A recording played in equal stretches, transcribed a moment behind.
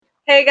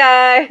Hey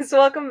guys,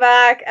 welcome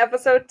back.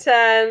 Episode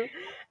 10.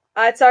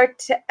 It's our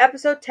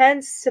episode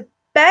 10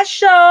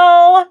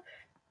 special.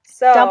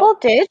 So, Double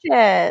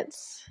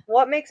digits.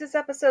 what makes this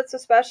episode so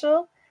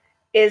special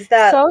is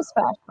that So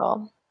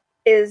special.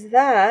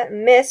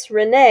 Miss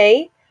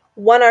Renee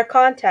won our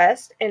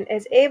contest and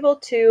is able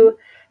to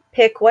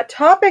pick what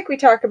topic we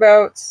talk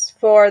about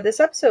for this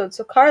episode.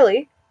 So,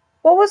 Karly,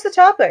 what was the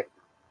topic?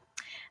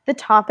 The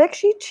topic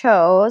she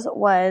chose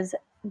was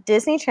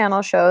Disney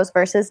Channel shows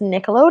versus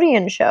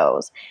Nickelodeon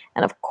shows.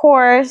 And of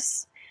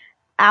course,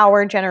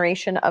 our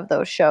generation of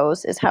those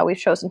shows is how we've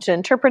chosen to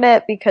interpret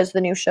it because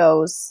the new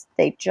shows,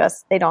 they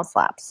don't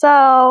slap.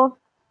 So,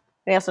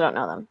 we also don't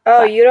know them.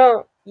 Oh, But, you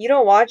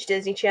don't watch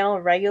Disney Channel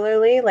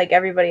regularly like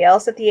everybody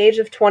else at the age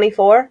of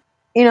 24?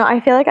 I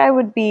feel like I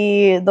would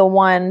be the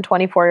one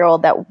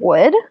 24-year-old that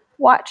would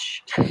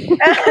watch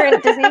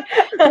current Disney.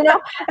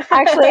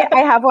 Actually,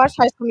 I have watched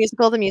High School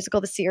Musical,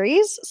 the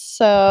series,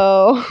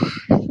 so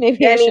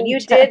maybe I I mean, you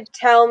shouldn't. did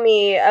tell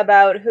me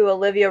about who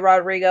Olivia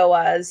Rodrigo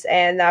was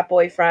and that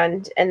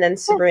boyfriend, and then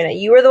Sabrina.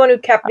 You were the one who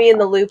kept me in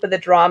the loop of the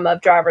drama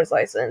of Driver's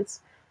License.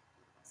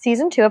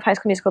 Season 2 of High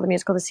School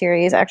Musical, the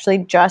series, actually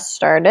just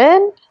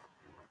started.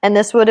 And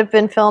this would have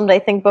been filmed, I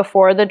think,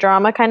 before the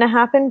drama kind of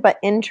happened, but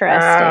Oh,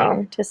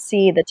 interesting to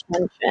see the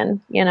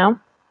tension.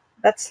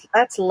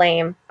 that's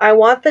lame. I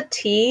want the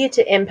tea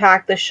to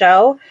impact the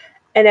show,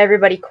 and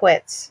everybody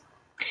quits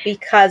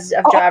because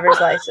of Oh, Driver's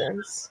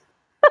License.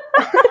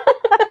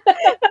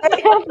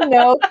 I have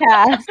no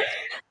cast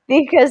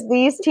because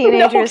these No,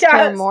 teenagers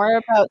care yes. more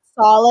about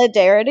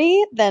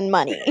solidarity than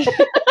money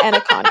and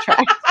a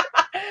contract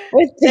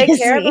with They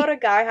care Disney. about a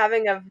guy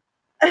having a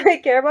they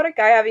care about a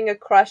guy having a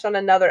crush on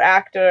another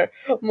actor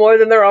more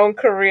than their own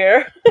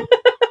career.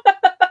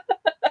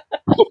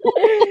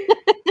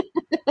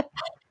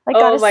 I Oh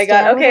gotta my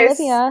god. stand with Okay,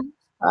 Olivia.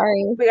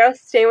 Sorry. we gotta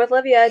stay with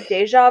Olivia.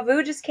 Deja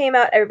Vu just came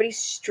out. Everybody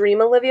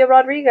stream Olivia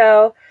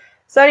Rodrigo.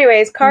 So,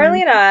 anyways, Karly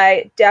Mm. and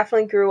I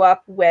definitely grew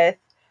up with.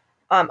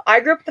 I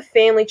grew up with the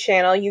Family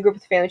Channel. You grew up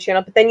with the Family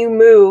Channel, but then you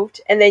moved,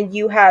 and then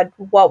you had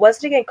what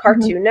was it again? Mhm.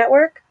 Cartoon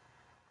Network.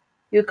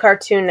 You had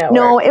Cartoon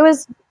No, Network. it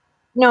was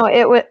no,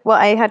 it was well,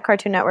 I had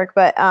Cartoon Network,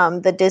 but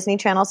the Disney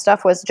Channel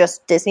stuff was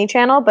just Disney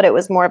Channel, but it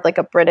was more of like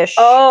a British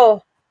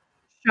Oh,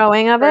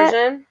 showing of it.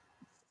 version.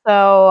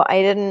 So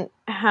I didn't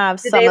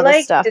have Did some they of the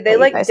like? stuff Did they that you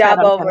like guys had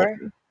dub on Family over?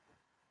 Channel.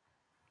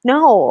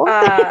 No,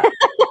 Uh,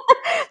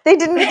 they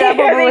didn't dub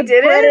over they with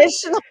didn't.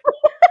 British.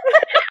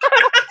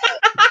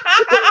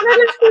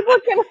 British people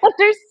can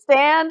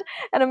understand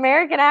an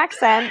American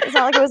accent. It's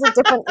not like it was a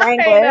different I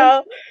language.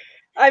 know.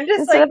 I'm just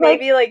Instead like of like,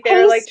 maybe like they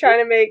were hey, like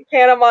trying to make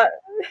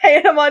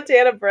Hannah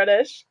Montana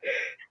British.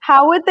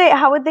 how would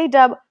they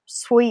dub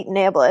sweet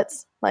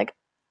nablets? Like,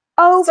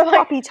 oh, So like,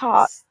 poppy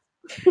tot.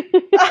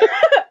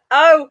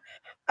 oh,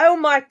 oh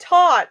my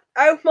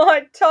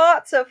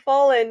tots have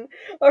fallen,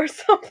 or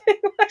something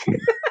like.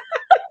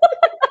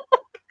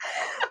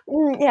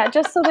 Yeah,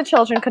 just so the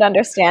children could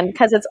understand,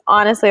 because it's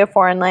honestly a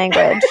foreign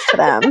language to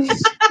them.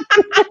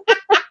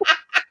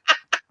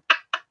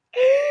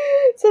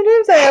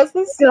 Sometimes I ask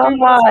the stupidest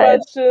God.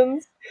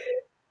 questions.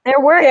 There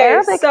were Okay,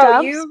 Arabic so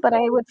dubs, you but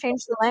I would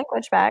change the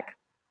language back.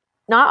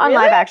 Not on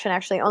really? live action,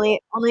 actually.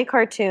 Only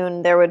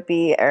cartoon. There would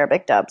be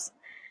Arabic dubs,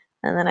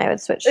 and then I would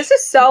This switch.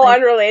 is so Like,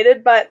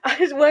 unrelated, but I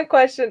just one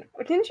question.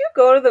 Didn't you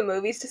go to the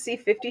movies to see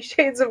 50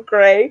 Shades of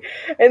Grey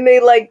and they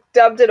like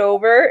dubbed it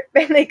over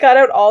and they cut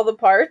out all the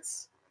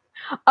parts?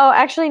 oh,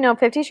 actually, no.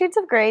 50 Shades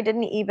of Grey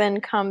didn't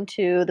even come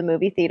to the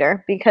movie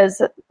theater because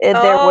there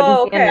wouldn't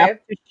Oh, be enough okay.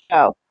 to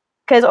show.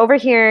 Because over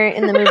here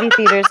in the movie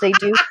theaters, they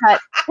do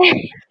cut.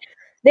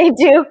 They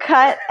do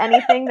cut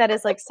anything that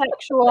is like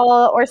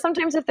sexual, or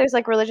sometimes if there's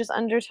like religious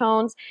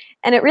undertones.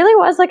 And it really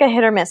was like a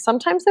hit or miss.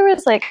 Sometimes there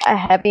was like a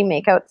heavy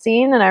makeout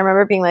scene, and I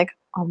remember being like,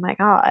 oh my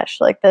gosh,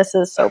 like this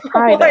is so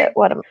private. Like,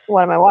 What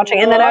am I watching?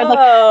 And then I would like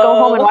go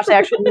home and whoa. watch the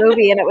actual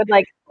movie, and it would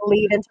like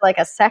lead into like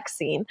a sex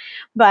scene.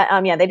 But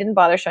yeah, they didn't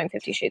bother showing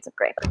 50 Shades of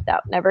Grey.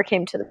 That never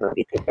came to the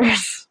movie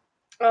theaters.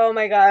 Oh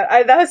my god.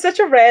 That was such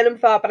a random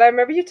thought, but I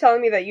remember you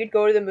telling me that you'd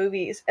go to the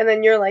movies and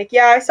then you're like,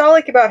 yeah, I saw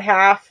like about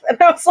half. And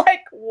I was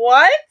like,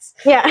 what?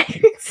 Yeah,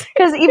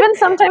 because even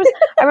sometimes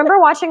I remember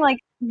watching like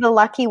The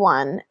Lucky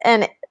One,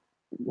 and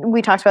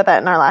we talked about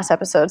that in our last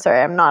episode.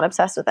 Sorry, I'm not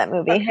obsessed with that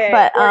movie, Okay,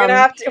 but we're gonna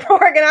have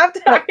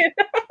to but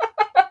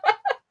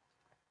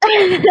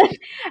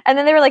and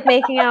then they were like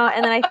making out,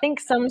 and then I think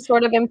some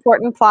sort of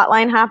important plot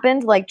line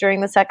happened like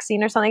during the sex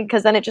scene or something,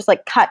 because then it just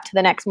like cut to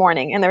the next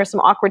morning and there was some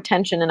awkward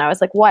tension, and I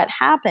was like, what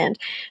happened?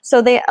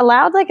 So they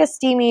allowed like a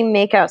steamy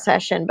makeout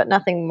session, but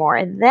nothing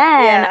more. Then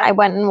yeah, I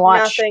went and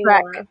watched nothing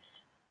Shrek more.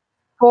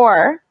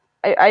 4.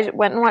 I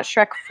went and watched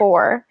Shrek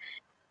 4,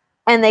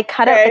 and they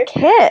cut out the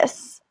Okay.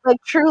 kiss, like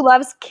True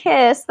Love's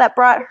kiss that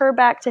brought her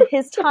back to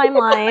his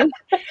timeline,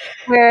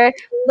 where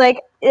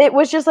like it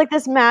was just like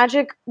this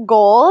magic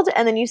gold,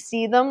 and then you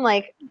see them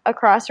like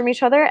across from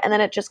each other, and then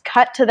it just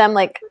cut to them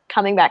like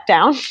coming back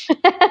down.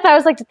 And I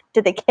was like,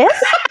 did they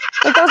kiss?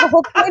 Like that was the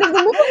whole point of the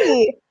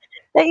movie,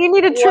 that you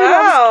needed True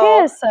Love's Wow.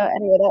 kiss. So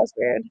anyway, that was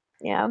weird.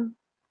 Yeah.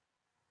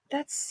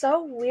 That's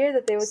so weird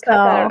that they would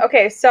cut that out. So,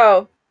 Okay,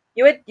 so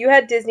you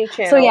had Disney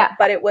Channel, yeah,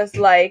 but it was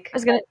I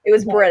was it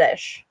was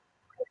British.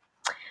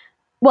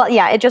 well,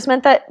 yeah, it just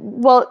meant that,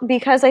 well,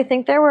 because I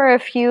think there were a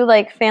few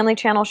like Family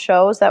Channel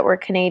shows that were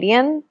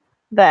Canadian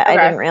that I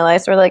Okay. didn't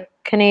realize were like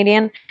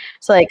Canadian.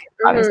 So like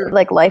obviously Mm-hmm.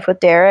 like Life with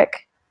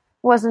Derek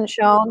wasn't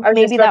shown. I was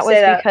just Maybe about to that say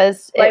was that.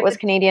 because it Life was with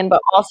Canadian, but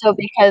also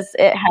because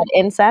it had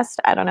incest.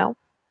 I don't know.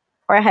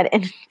 Or I had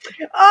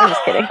I'm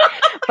just kidding.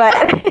 But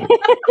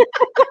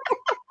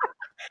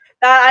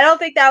I don't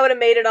think that would have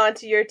made it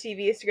onto your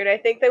TV screen. I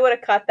think they would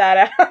have cut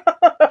that out.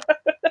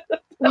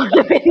 would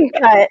have been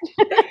cut.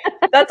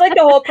 That's like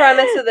the whole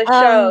premise of the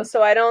show, Um,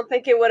 so I don't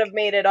think it would have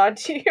made it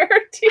onto your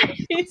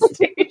TV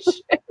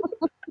station.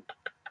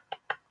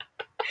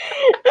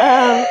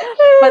 um,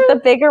 but the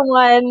bigger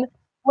one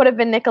would have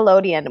been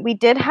Nickelodeon. We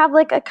did have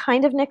like a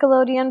kind of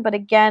Nickelodeon, but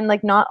again,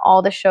 like not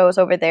all the shows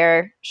over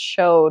there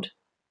showed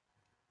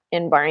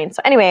in Bahrain.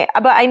 So anyway,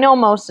 but I know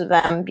most of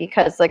them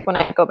because like when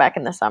I go back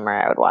in the summer,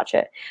 I would watch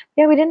it.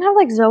 Yeah, we didn't have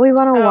like Zoe Oh, okay.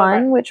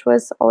 101, which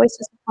was always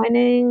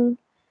disappointing.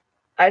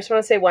 I just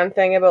want to say one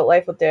thing about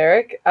Life with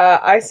Derek.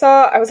 I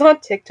was on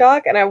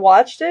TikTok and I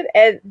watched it,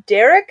 and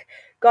Derek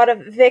got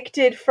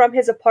evicted from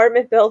his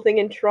apartment building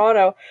in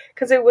Toronto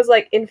because it was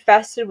like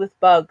infested with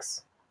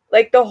bugs.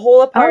 Like the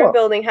whole apartment Oh,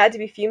 building had to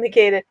be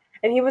fumigated,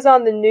 and he was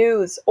on the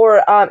news,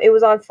 or it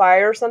was on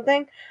fire or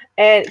something,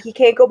 and he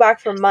can't go back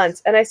for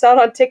months. And I saw it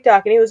on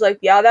TikTok, and he was like,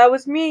 "Yeah, that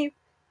was me.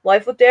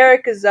 Life with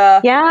Derek is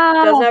doesn't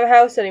yeah, have a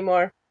house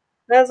anymore."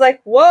 And I was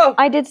like, "Whoa,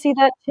 I did see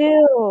that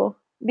too.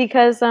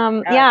 Because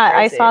that's yeah,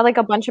 I saw crazy." like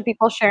a bunch of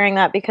people sharing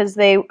that because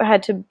they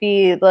had to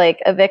be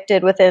like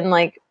evicted within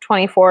like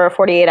 24 or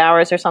 48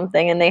 hours or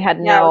something and they had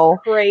Yeah, it was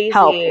no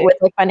help crazy. with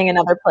like finding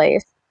another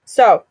place.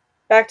 So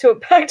back to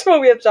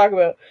what we have to talk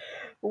about.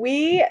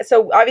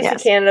 So obviously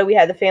Yes. Canada, we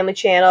had the Family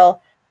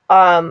Channel.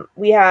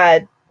 We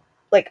had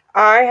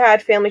I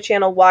had Family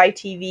Channel,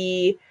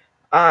 YTV,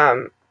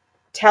 um,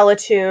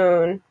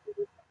 Teletoon.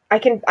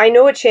 I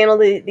know what channel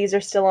these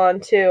are still on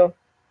too.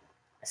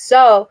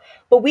 So,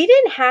 but we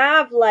didn't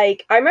have I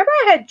remember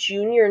I had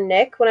Junior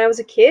Nick when I was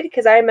a kid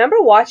because I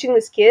remember watching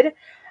this kid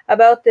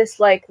about this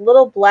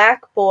little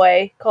black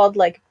boy called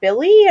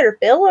Billy or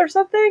Bill or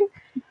something,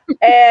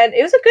 and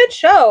it was a good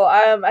show.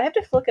 I have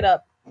to look it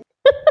up.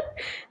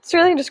 It's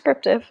really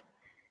descriptive.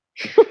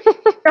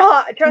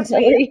 Trust me.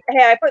 Really.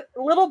 Hey, I put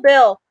Little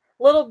Bill.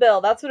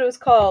 That's what it was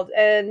called,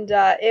 and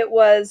it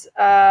was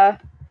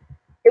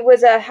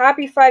a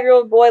happy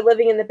 5-year-old boy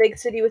living in the big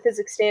city with his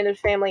extended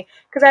family.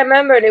 Because I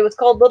remembered it was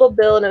called Little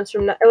Bill, and it was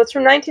from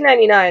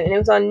 1999, and it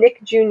was on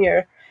Nick Jr.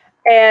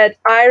 And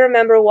I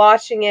remember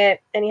watching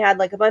it, and he had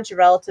a bunch of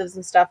relatives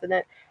and stuff in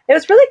it. It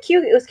was really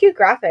cute. It was cute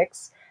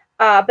graphics.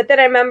 But then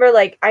I remember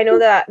I know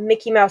that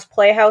Mickey Mouse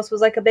Playhouse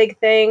was a big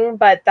thing,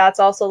 but that's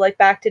also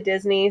back to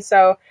Disney.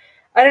 So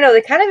I don't know.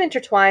 They kind of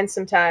intertwine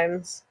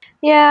sometimes.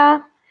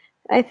 Yeah,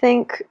 I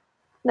think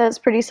that's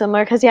pretty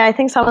similar because yeah, I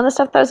think some of the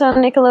stuff that was on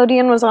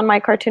Nickelodeon was on my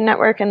Cartoon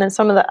Network and then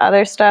some of the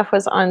other stuff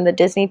was on the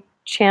Disney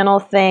Channel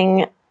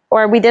thing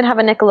or we did have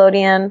a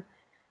Nickelodeon.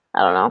 I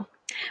don't know.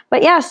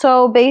 But yeah,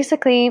 so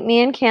basically,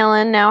 me and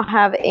Kaelyn now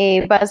have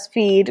a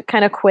BuzzFeed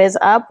kind of quiz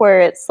up where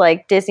it's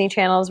like Disney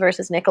channels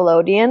versus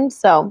Nickelodeon.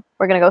 So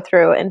we're gonna go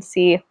through and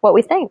see what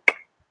we think.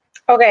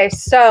 Okay,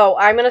 so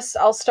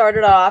I'll start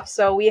it off.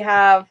 So we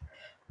have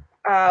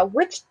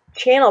which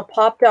channel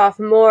popped off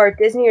more,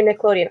 Disney or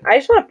Nickelodeon? I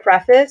just want to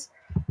preface,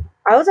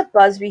 I was a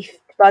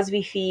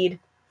BuzzFeed feed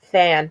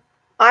fan.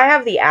 I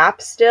have the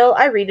app still.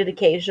 I read it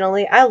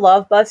occasionally. I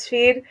love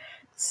BuzzFeed.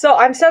 So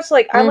I'm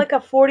Mm. like a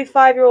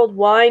 45-year-old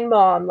wine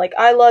mom.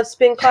 I love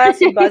Spin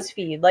Class and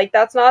BuzzFeed.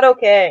 That's not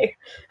okay.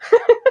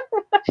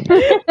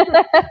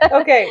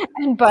 Okay,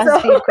 And so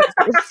BuzzFeed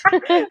quizzes.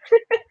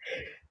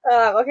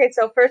 okay,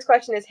 so first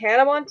question is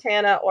Hannah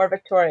Montana or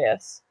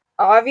Victorious?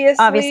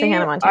 Obviously, Obviously,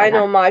 Hannah I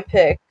know Montana. my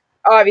pick.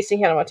 Obviously,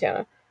 Hannah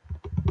Montana.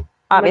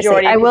 Obviously,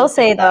 Majority I of will people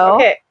say picking that. though.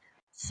 Okay.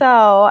 So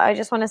I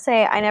just want to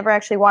say I never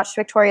actually watched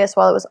Victorious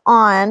while it was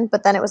on,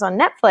 but then it was on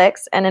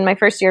Netflix, and in my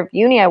first year of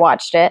uni, I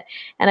watched it.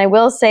 And I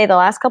will say the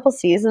last couple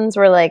seasons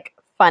were like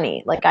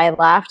funny. Like I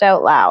laughed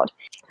out loud.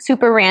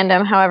 Super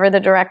random. However, the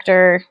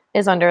director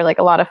is under like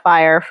a lot of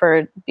fire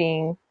for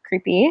being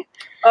creepy.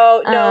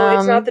 Oh no,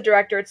 it's not Um, the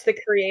director. It's the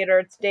creator.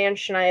 It's Dan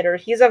Schneider.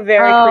 He's a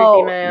very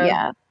creepy oh man.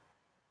 yeah,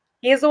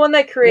 He's the one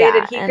that created.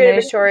 yeah. He And created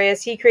there's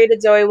Victorious. He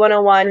created Zoe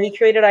 101. He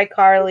created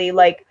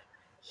iCarly.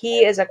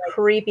 He is a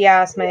creepy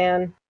ass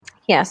man.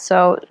 yeah.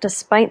 So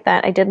despite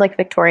that, I did like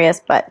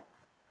Victorious, but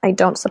I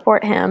don't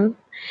support him.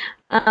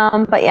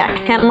 But yeah,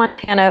 Hannah Mm.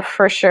 Montana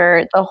for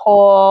sure. The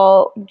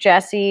whole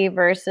Jesse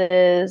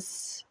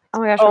versus oh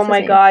my gosh, Oh what's his my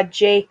name? god,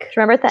 Jake. Do you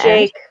remember at the end?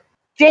 Jake.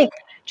 Jake.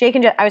 Jake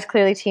and I was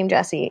clearly Team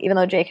Jesse, even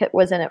though Jake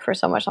was in it for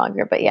so much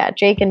longer. But yeah,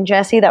 Jake and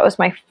Jesse. That was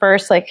my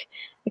first like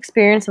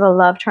experience of a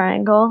love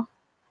triangle.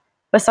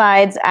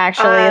 Besides,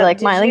 actually, like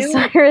Did Miley you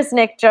Cyrus,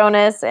 Nick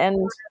Jonas,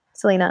 and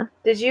Selena.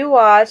 did you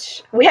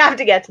watch? We have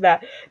to get to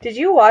that. Did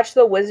you watch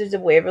the Wizards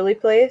of Waverly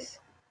Place?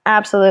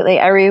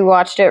 Absolutely, I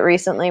rewatched it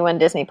recently when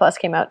Disney Plus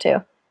came out too.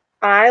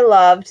 I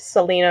loved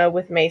Selena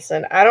with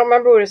Mason. I don't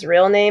remember what his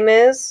real name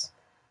is,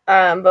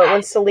 but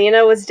when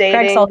Selena was Greg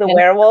dating the Sulkin.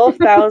 werewolf,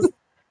 that was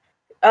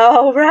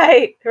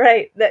right.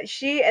 That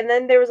she and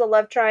then there was a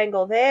love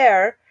triangle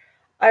there.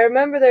 I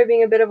remember there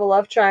being a bit of a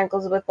love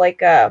triangle with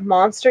like a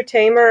monster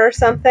tamer or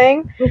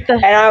something,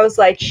 and I was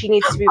like, she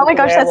needs to be Oh with my the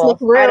gosh, that's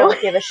Nick werewolf. I Rue.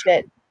 don't give a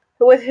shit.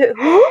 With who?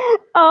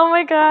 Oh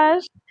my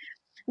gosh.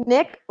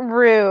 Nick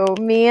Rue.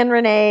 Me and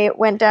Renee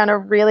went down a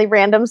really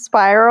random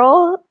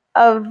spiral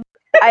of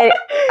I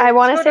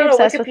want to Go say down a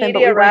obsessed with him, but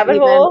we Wikipedia weren't rabbit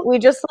even. hole. We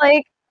just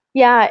like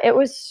yeah, it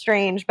was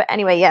strange. But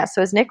anyway, yeah,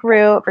 so it was Nick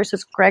Rue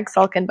versus Greg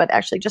Sulkin, but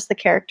actually just the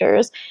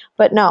characters.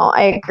 But no,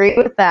 I agree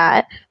with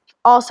that.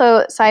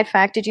 Also, side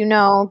fact, did you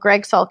know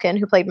Greg Sulkin,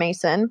 who played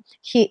Mason,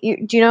 do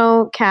you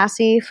know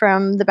Cassie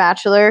from The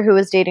Bachelor, who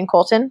was dating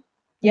Colton? Had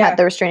Yeah.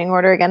 the restraining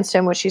order against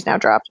him, which she's now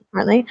dropped,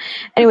 apparently.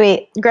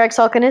 Anyway, Greg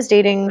Sulkin is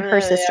dating her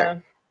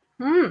sister.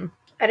 Yeah.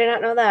 I did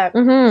not know that.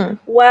 Mm-hmm.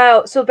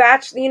 Wow. So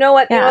you know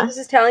what? You know what Yeah. this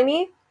is telling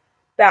me?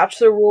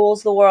 Bachelor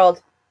rules the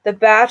world. The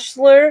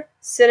Bachelor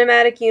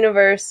cinematic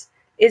universe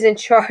is in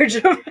charge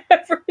of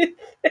everything.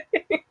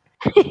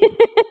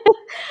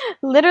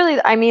 Literally,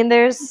 I mean,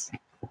 there's,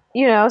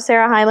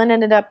 Sarah Hyland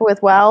ended up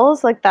with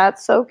Wells. Like,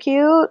 that's so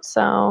cute.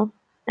 So,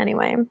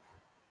 anyway,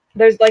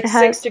 There's like it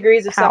 6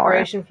 degrees of power.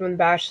 separation from The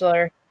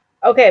Bachelor.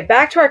 Okay,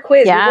 back to our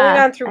quiz. We've only Yeah,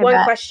 gone through I one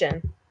bet.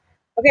 question.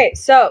 Okay,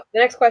 so the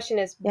next question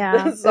is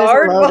Yeah, it was a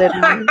loaded Bizarre.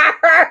 one.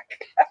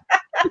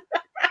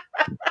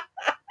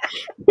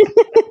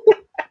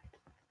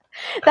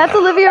 That's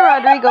Olivia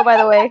Rodrigo, by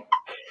the way.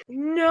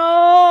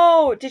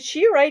 No! Did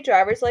she write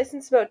driver's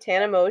license about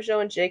Tana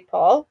Mojo and Jake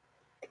Paul?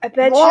 I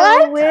bet you're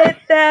What? with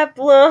that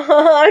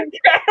blonde.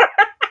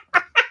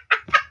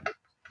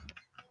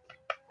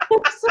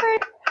 Sorry.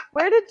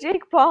 Where did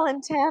Jake Paul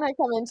and Tana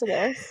come into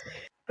this?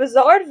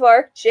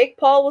 Bizarrevark. Jake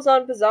Paul was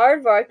on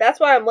Bizarrevark. That's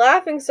why I'm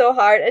laughing so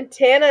hard. And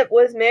Tana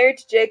was married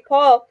to Jake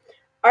Paul.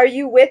 Are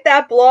you with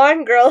that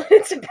blonde girl?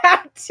 It's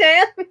about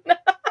Tana.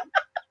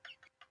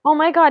 Oh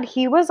my god,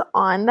 he was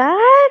on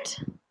that?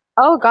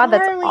 Oh god,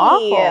 that's Karly.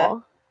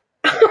 awful.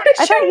 How did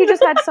I thought he you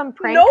just not had some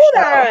prank know show.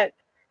 that?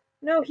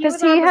 No, he Because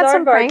was he on had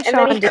some Bizarrevark, prank and show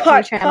then he on Disney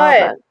got Channel, cut.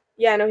 but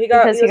Yeah, no,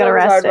 because he he was got on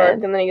Bizarrevark,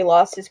 arrested. and then he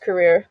lost his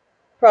career.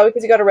 Probably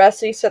because he got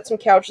arrested. He set some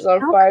couches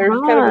on Oh fire. He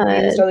kind of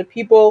abused god. other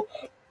people.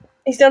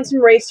 He's done some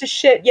racist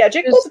shit. Yeah,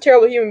 Jake Paul's Just a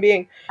terrible human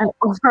being. an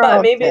But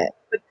overall maybe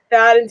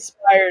that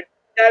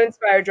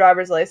inspired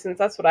driver's license.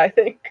 That's what I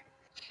think.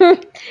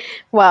 fit.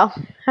 Well,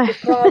 You're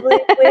probably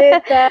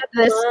with that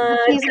the blonde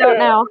key's out girl.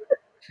 now.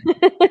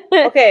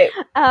 Okay,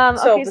 so Okay,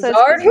 so it's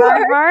Bizarre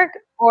Bizarre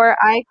or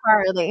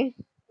iCarly.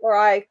 or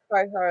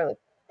iCarly.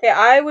 Okay,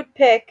 I would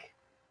pick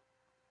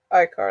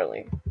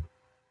iCarly.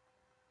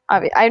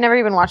 I've never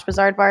even watched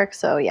Bizarre Bark,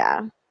 so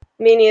yeah.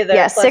 Me neither.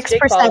 Yeah, Plus, six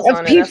Jake percent Paul's of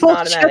on it. That's an people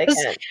automatic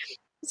chose hint.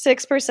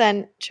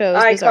 6%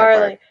 chose Bizarre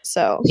Bark. iCarly.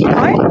 So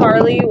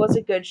iCarly was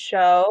a good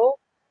show.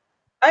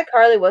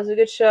 iCarly was a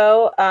good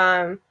show.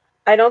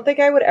 I don't think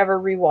I would ever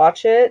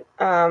rewatch it.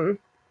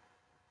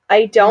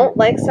 I don't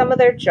like some of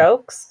their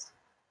jokes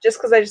just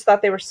because I just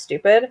thought they were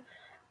stupid.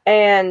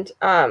 And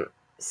not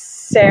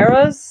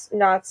Sam's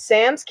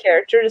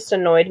character just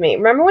annoyed me.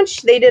 Remember when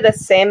they did a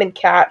Sam and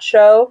Cat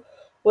show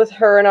with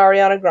her and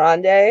Ariana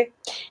Grande? yeah.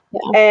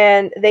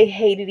 And they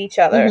hated each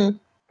other.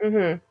 Mm-hmm.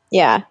 Mm-hmm.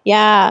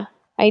 Yeah.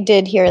 I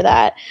did hear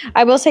that.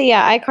 I will say,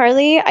 yeah,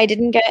 iCarly, I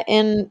didn't get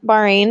in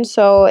Bahrain,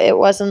 so it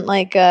wasn't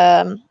like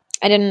I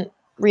didn't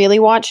really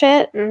watch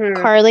it.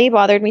 Mm-hmm. Carly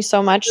bothered me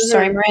so much.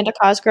 Sorry, Mm-hmm. Miranda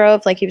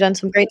Cosgrove, like you've done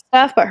some great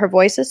stuff, but her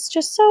voice is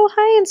just so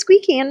high and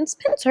squeaky. And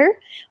Spencer,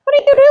 what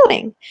are you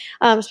doing?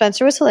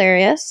 Spencer was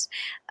hilarious.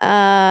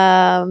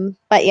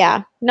 But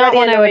yeah, not Freddie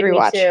one I would annoyed me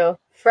rewatch. too.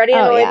 Freddie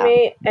Oh annoyed yeah.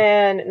 me,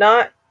 and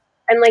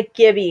like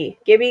Gibby.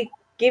 Gibby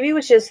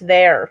was just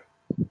there.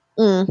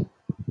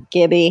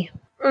 Gibby.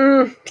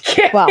 Well,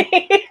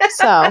 Gibby.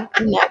 so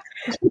next.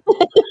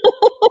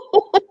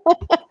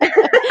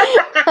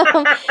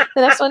 The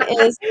next one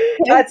is Kim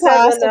That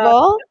says enough.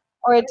 Possible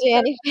or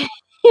Danny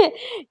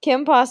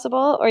Kim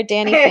Possible or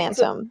Danny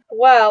Phantom.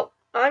 Well,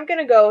 I'm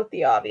gonna go with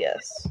the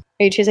obvious. Are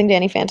you choosing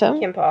Danny Phantom?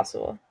 Kim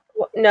Possible.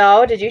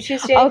 No, did you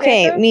choose Danny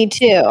Okay, Phantom? me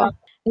too.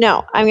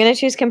 No, I'm gonna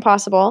choose Kim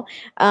Possible.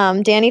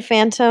 Danny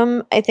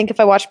Phantom, I think if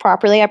I watched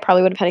properly, I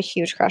probably would have had a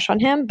huge crush on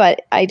him,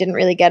 but I didn't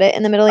really get it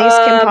in the Middle East.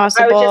 Kim I was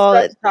just Possible,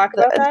 about to talk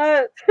about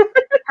that.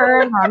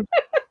 her and Ron.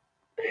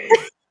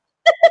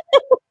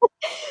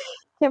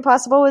 Kim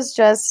Possible was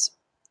just,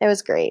 it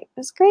was great. It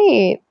was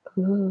great.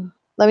 Ooh.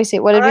 Let me see.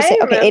 What did we say?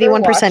 Okay,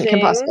 81% Kim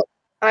Possible.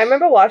 I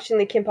remember watching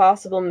the Kim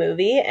Possible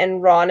movie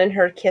and Ron and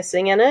her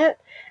kissing in it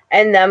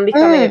and them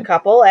becoming a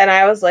couple, and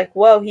I was like,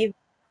 whoa,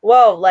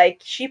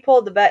 like she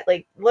pulled the bet,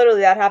 like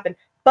literally that happened.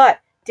 But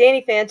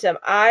Danny Phantom,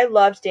 I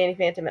loved Danny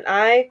Phantom, and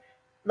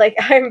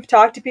I've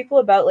talked to people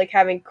about like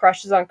having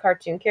crushes on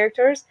cartoon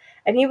characters,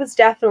 and he was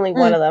definitely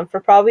one of them for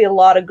probably a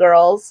lot of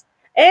girls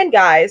and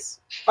guys,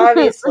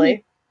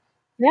 obviously.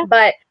 Yeah.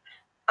 But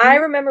I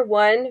remember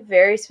one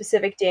very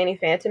specific Danny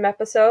Phantom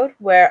episode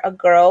where a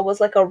girl was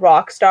like a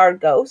rock star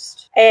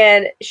ghost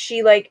and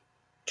she like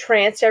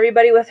tranced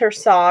everybody with her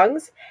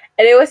songs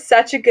And it was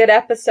such a good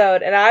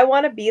episode, and I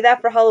want to be that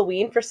for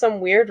Halloween for some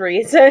weird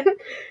reason,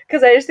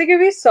 because I just think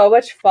it'd be so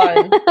much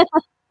fun.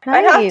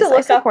 I'd have to Nice. I look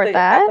up support the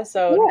that.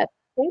 episode. Yeah.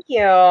 Thank you.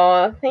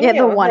 Yeah, Thank the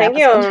you. one Thank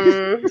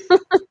episode. you.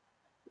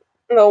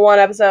 The one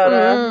episode.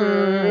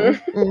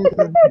 Mm, mm,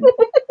 mm.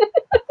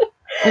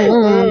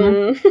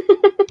 Mm.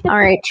 All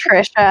right,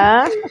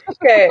 Trisha.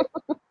 Okay.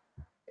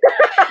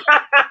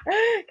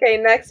 Okay,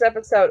 next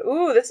episode.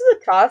 Ooh, this is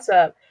a toss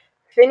up.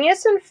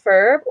 Phineas and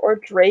Ferb or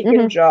Drake and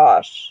Mm-hmm.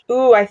 Josh?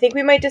 Ooh, I think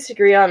we might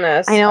disagree on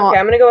this. I know. Okay,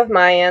 I'm gonna go with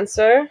my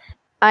answer.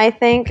 I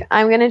think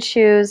I'm gonna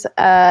choose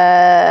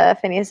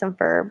Phineas and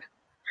Ferb.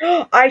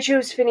 I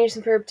choose Phineas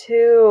and Ferb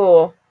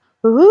too.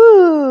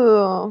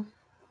 Ooh.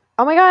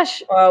 Oh my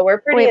gosh. Oh, we're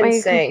pretty Wait, in my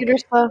sync.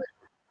 computer's slow.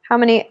 How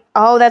many?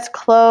 Oh, that's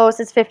close.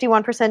 It's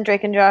 51%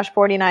 Drake and Josh,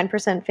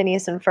 49%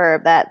 Phineas and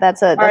Ferb.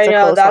 That's I a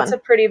know close that's one.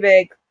 a pretty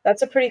big.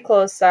 That's a pretty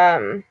close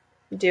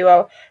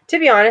duo. To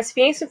be honest,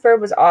 Phoenix and Ferb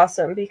was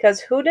awesome because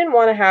who didn't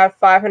want to have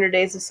 500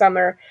 Days of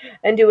Summer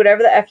and do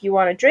whatever the F you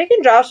wanted? Drake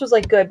and Josh was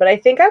like good, but I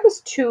think I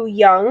was too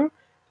young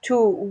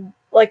to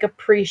like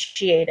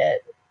appreciate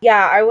it.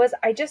 Yeah, I was.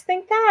 I just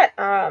think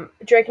that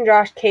Drake and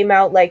Josh came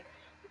out like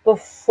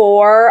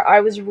before I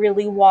was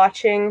really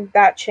watching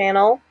that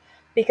channel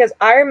because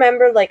I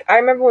remember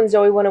when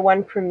Zoe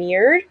 101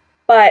 premiered,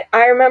 but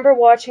I remember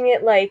watching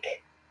it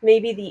like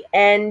maybe the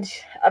end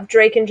of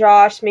Drake and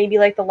Josh, maybe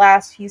like the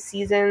last few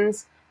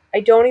seasons.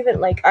 I don't even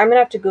like. I'm gonna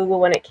have to Google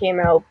when it came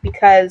out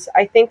because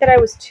I think that I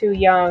was too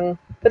young.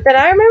 But then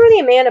I remember the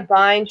Amanda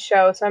Bynes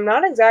show, so I'm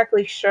not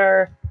exactly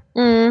sure.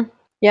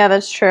 Yeah,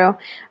 that's true.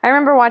 I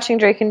remember watching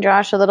Drake and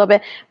Josh a little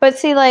bit, but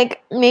see,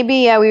 like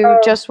maybe we Oh,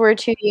 just were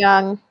too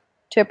young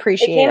to it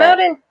appreciate came it. out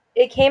in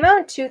it came out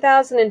in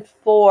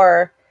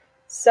 2004,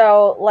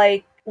 so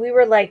like we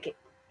were like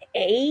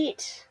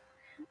 8.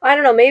 I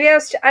don't know. Maybe I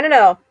was. I don't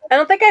know. I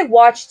don't think I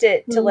watched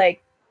it to Mm.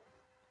 like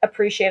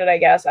appreciate it, I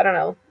guess. I don't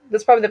know.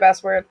 That's probably the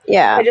best word.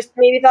 Yeah. I just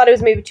maybe thought it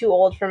was maybe too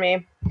old for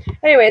me.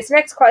 Anyways,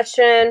 next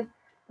question.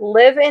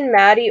 Liv and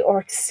Maddie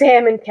or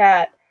Sam and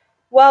Cat?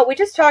 Well, we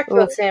just talked Oof.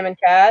 about Sam and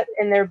Cat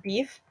and their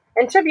beef.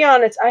 And to be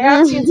honest, I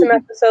have seen some Okay,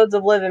 episodes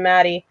of Liv and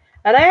Maddie,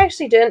 and I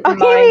actually didn't me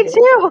mind it.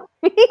 too.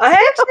 Me I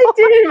actually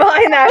too. didn't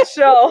mind that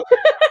show.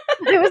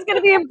 I was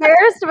gonna be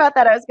embarrassed about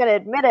that. I was gonna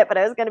admit it, but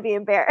I was gonna be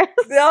embarrassed.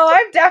 No,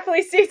 I've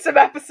definitely seen some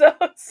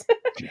episodes.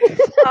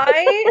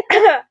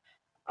 I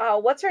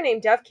what's her name?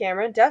 Dev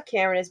Cameron. Dev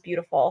Cameron is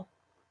beautiful.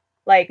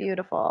 Like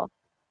Beautiful.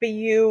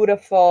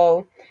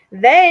 beautiful.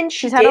 Then she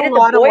She's had a dated the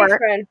lot of work.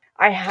 boyfriend.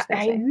 Just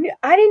gonna say.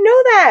 I didn't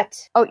know that.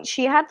 Oh,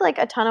 she had like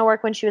a ton of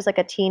work when she was like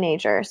a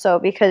teenager. So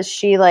because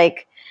she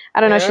like I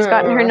don't know, she's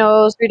gotten her Mm.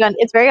 nose redone.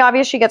 It's very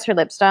obvious she gets her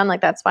lips done,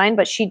 like that's fine,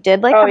 but she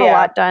did like Oh have a yeah,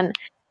 lot done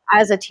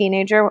as a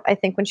teenager, I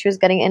think when she was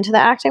getting into the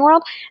acting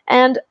world.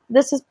 And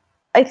this is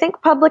I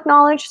think public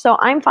knowledge, so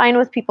I'm fine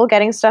with people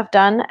getting stuff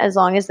done as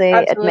long as they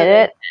admit absolutely.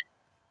 it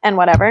and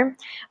whatever.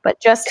 But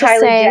just to Kylie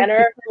say Jenner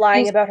because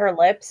lying she's about her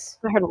lips.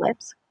 her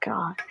lips,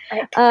 God.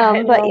 I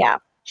But know. yeah,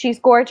 she's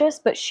gorgeous,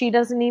 but she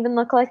doesn't even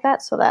look like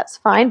that, so that's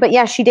fine. But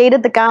yeah, she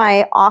dated the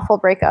guy. Awful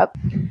breakup.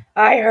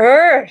 I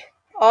heard.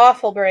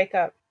 Awful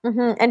breakup.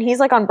 And he's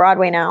like on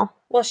Broadway now.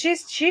 Well,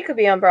 she could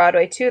be on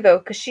Broadway too though,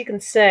 because she can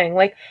sing.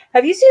 Like,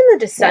 have you seen the Yeah.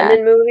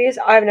 Descendant movies?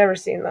 I've never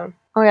seen them.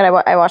 Oh my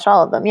god, I watched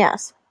all of them.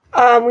 Yes,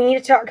 We need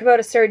to talk about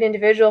a certain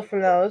individual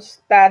from those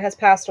that has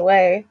passed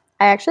away.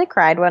 I actually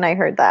cried when I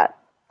heard that.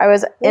 What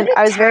a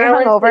I was very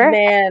talented hungover,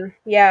 man.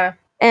 Yeah.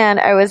 and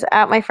I was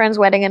at my friend's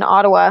wedding in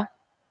Ottawa,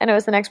 and it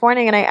was the next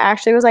morning, and I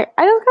actually was like,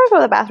 I just gotta go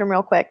to the bathroom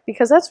real quick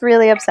because that's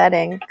really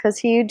upsetting because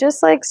he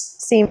just like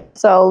seemed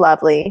so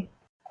lovely.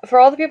 For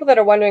all the people that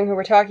are wondering who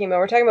we're talking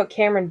about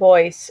Cameron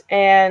Boyce,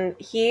 and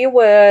he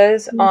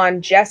was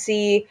on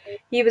Jesse.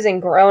 He was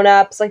in Grown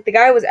Ups. Like the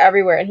guy was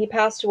everywhere, and he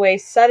passed away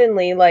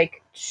suddenly,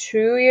 like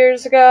 2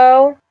 years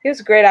ago. He was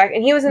a great actor,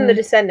 and he was in The Mm.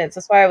 Descendants.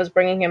 That's why I was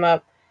bringing him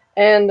up.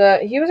 And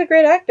he was a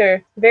great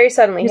actor. Very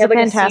suddenly, he He's a had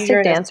like a seizure fantastic in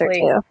his dancer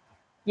sleep. too.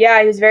 Yeah,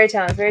 he was very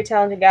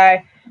talented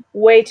guy.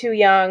 Way too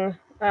young.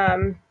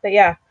 But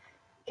yeah.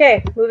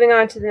 Okay, moving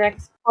on to the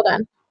next. Hold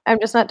on. I'm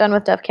just not done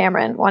with Dove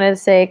Cameron. Wanted to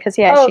say because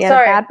yeah, Oh, she had a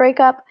sorry. bad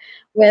breakup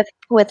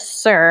with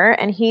Sir,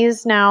 and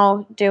he's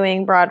now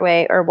doing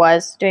Broadway or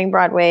was doing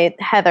Broadway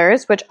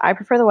Heathers, which I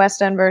prefer the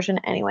West End version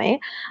anyway.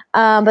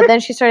 But then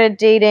she started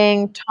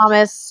dating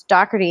Thomas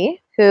Docherty,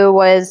 who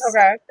was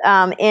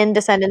Okay. in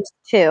Descendants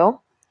 2.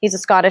 He's a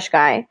Scottish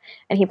guy,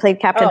 and he played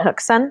Captain Oh,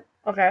 Hook's son.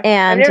 okay. I've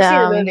And never seen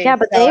the yeah, movie,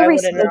 but so they I wouldn't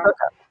recently know. broke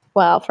up.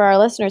 Well, for our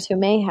listeners who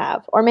may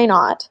have or may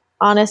not,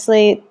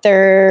 honestly,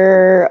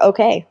 they're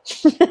okay.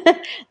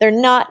 They're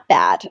not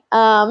bad.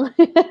 They're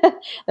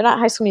not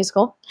High School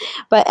Musical,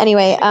 but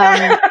anyway.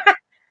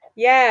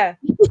 Yeah.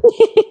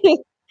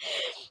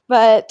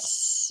 But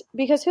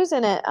because who's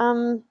in it?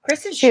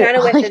 Kristen Shoot, all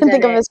I Chenoweth is can in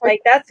think of it. is her.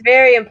 Like, that's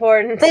very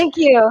important. Thank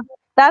you.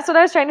 That's what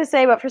I was trying to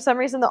say, but for some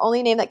reason, the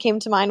only name that came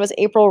to mind was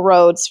April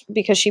Rhodes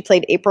because she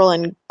played April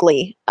in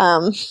Glee.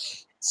 Oh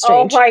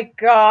Strange. my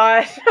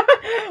god.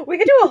 We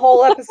could do a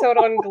whole episode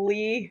on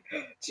Glee.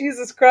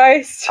 Jesus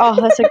Christ. Oh,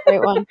 that's a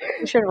great one.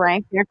 We should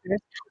rank characters.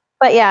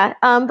 But yeah,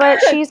 but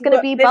she's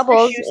gonna be Mr.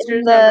 Bubbles in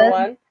Schuster's number the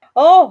one.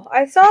 Oh,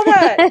 I saw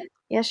that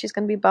yeah, she's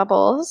gonna be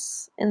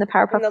Bubbles in the in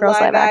Powerpuff the Girls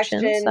live live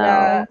action. action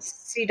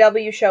So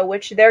CW show,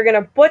 which they're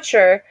gonna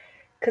butcher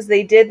because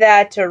they did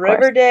that to of course,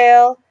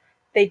 Riverdale.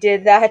 They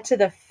did that to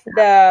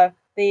the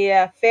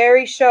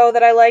fairy show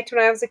that I liked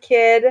when I was a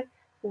kid,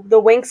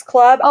 the Winx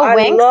Club. oh I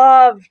Winx.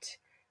 loved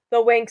the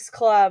Winx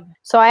Club.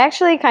 So I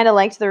actually kind of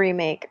liked the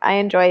remake. I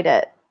enjoyed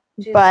it,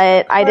 Jeez,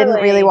 but I didn't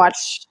really Karly.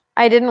 watch.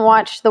 I didn't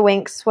watch the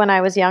Winx when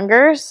I was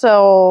younger,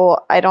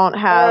 so I don't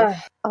have Ugh,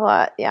 a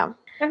lot. Yeah,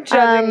 I'm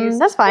judging you,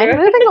 that's fine. sister.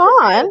 Moving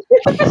on.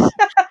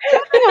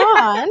 Moving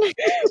on.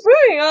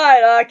 Moving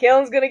on.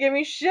 Kaelin's gonna give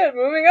me shit.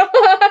 Moving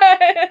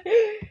on.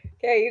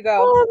 Okay, you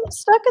go.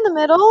 Stuck in the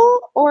Middle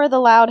or The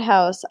Loud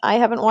House. I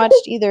haven't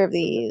watched either of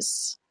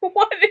these.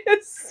 What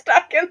is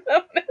Stuck in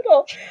the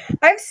Middle?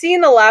 I've seen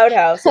The Loud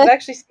House. I've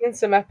actually seen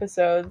some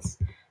episodes.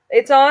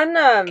 It's on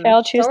Okay, I'll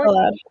it's choose on The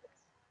like, Loud.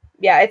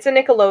 yeah, it's a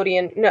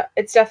Nickelodeon. No,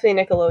 it's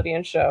definitely a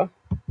Nickelodeon show.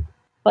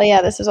 Well,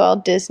 yeah, this is all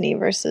Disney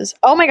versus.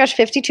 Oh my gosh,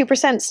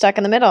 52% Stuck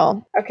in the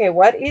Middle. Okay,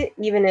 what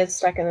even is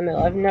Stuck in the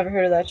Middle? I've never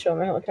heard of that show in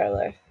my whole entire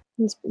life.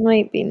 This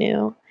might be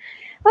new.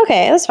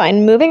 Okay, that's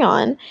fine. Moving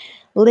on.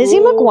 Lizzie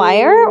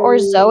McGuire or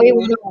Zoe Ooh.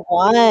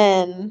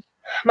 101?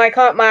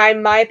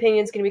 My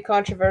opinion's gonna be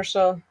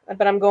controversial,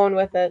 but I'm going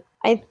with it.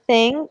 I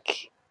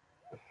think,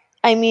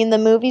 I mean, the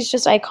movie's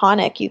just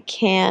iconic. You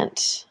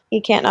can't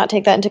not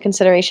take that into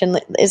consideration.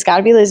 It's got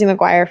to be Lizzie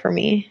McGuire for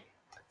me.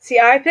 See,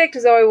 I picked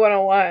Zoe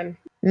 101.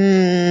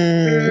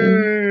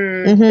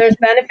 Mm. Mm-hmm. There's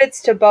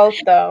benefits to both,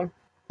 though.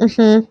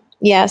 Mm-hmm.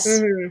 Yes.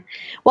 Mm-hmm.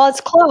 Well,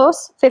 it's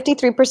close.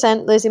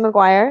 53% Lizzie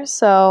McGuire.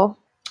 So,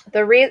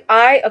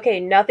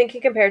 Nothing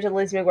can compare to the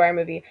Lizzie McGuire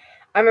movie.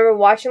 I remember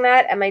watching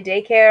that at my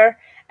daycare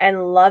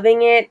and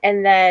loving it,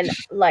 and then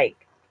like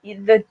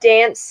the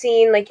dance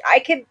scene, like I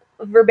could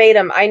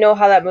verbatim, I know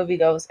how that movie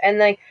goes, and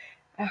like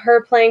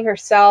her playing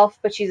herself,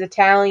 but she's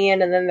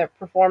Italian, and then they're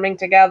performing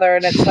together,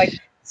 and it's like,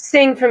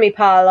 sing for me,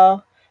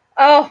 Paolo.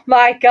 Oh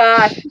my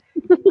God,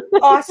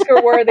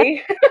 Oscar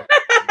worthy.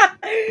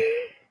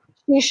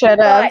 he should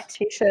have. But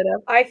He should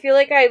have. I feel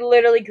like I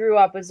literally grew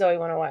up with Zoe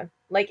 101.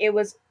 Like it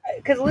was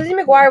because Lizzie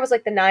McGuire was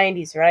like the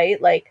 90s,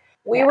 right? Like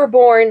we Yeah. were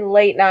born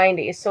late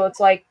 90s, so it's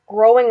like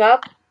growing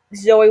up.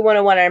 Zoe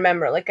 101, I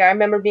remember. Like I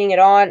remember being it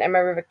on. I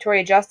remember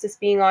Victoria Justice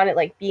being on it,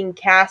 like being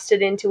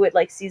casted into it,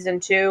 like season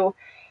 2.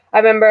 I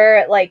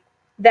remember like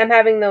them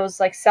having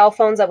those like cell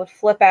phones that would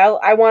flip out.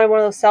 I wanted one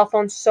of those cell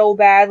phones so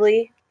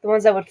badly. The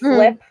ones that would Mm.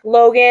 flip.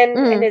 Logan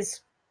and Mm.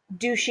 his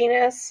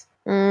douchiness.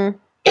 Mm.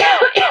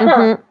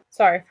 Mm-hmm.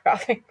 Sorry for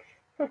coughing.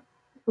 Oh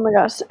my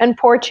gosh. And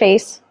poor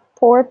Chase.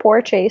 Poor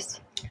Chase.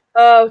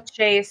 Oh,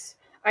 Chase.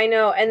 I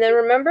know. And then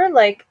remember,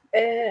 like,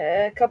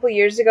 a couple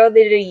years ago,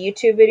 they did a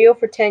YouTube video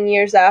for 10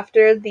 years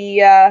after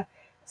the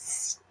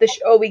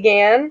show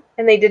began,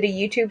 and they did a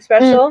YouTube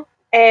special,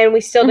 and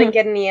we still didn't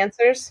get any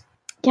answers.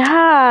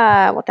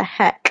 Yeah. What the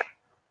heck?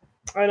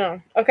 I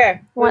know.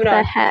 Okay, What moving the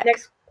on. heck?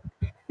 Next.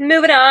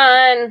 Moving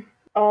on.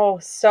 Oh,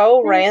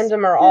 so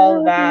random are all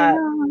of that.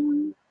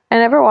 I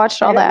never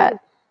watched all I don't that. know.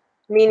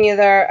 Me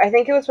neither. I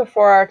think it was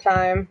before our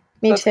time.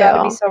 Me So it's got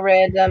to be too. so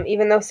random,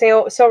 even though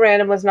so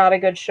Random was not a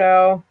good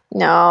show.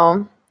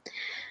 No.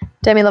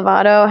 Demi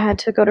Lovato had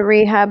to go to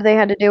rehab. They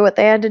had to do what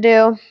they had to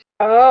do.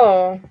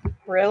 Oh,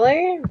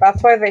 really?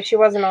 That's why she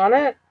wasn't on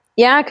it?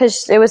 Yeah,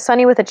 because it was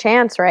Sunny with a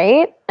Chance,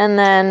 right? And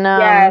then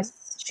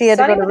Yes. she had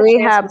to go Sunny to with a Chance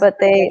rehab, was a but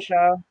pretty good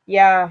show.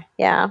 Yeah.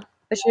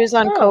 but she was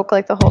on Oh. coke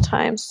like the whole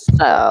time.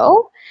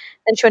 So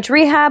then she went to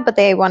rehab, but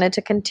they wanted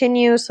to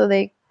continue, so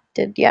they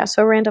did. Yeah,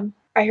 so random.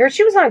 I heard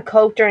she was on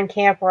coke during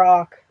Camp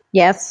Rock.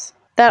 Yes,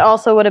 that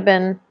also would have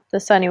been the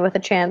Sunny with a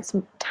Chance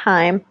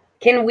time.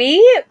 Can we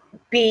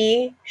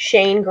be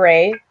Shane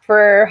Gray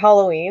for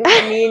Halloween?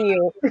 Me and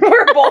you.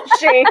 We're both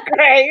Shane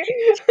Gray.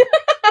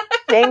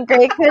 Shane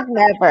Gray could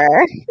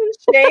never.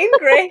 Shane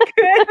Gray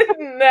could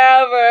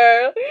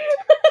never.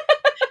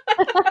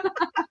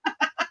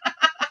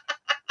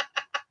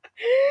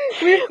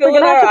 We fill We're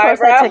in gonna our have to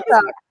post that eyebrows.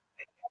 TikTok.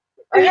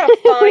 I gotta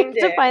find to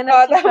it. find that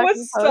God, that TikTok was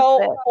and post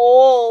so it.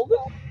 old.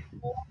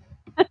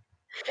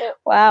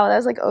 Wow, that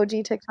was like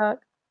OG TikTok.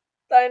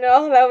 I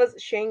know, that was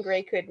Shane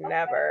Gray could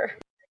never.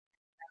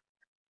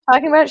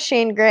 Talking about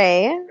Shane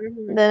Gray,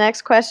 the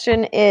next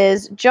question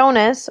is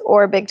Jonas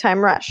or Big Time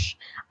Rush.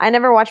 I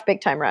never watched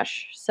Big Time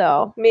Rush,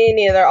 so Me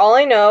neither. All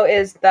I know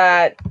is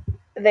that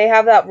they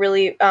have that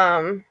really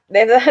they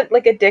have that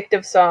like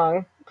addictive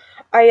song.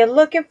 Are you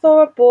looking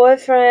for a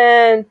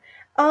boyfriend?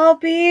 I'll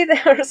be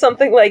there or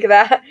something like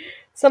that.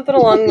 Something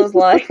along those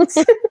lines.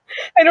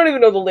 I don't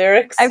even know the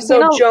lyrics. I've So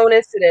seen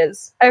Jonas it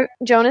is.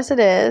 Jonas it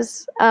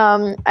is.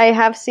 I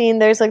have seen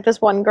there's like this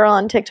one girl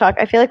on TikTok.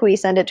 I feel like we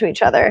send it to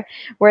each other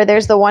where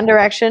there's the One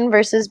Direction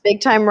versus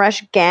Big Time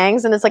Rush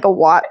gangs, and it's like a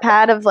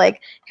Wattpad of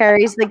like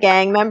Harry's the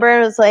gang member,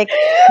 and it's like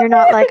you're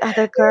not like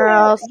other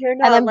girls, You're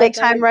not and then like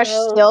Big Time other Rush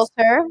girls. steals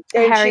her.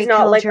 And Harry she's not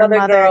killed like your other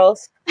mother.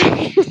 girls.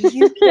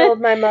 You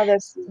killed my mother.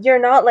 You're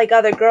not like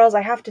other girls.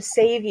 I have to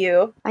save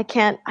you. I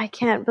can't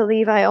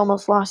believe I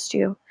almost lost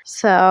you.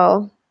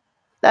 So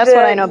that's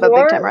what I know about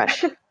Big Time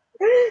Rush.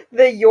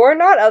 The "you're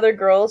not other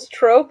girls"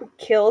 trope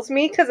kills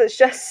me because it's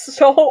just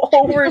so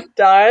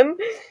overdone.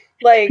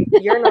 Like,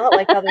 you're not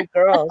like other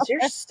girls.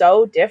 You're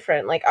so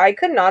different. Like, I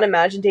could not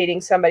imagine dating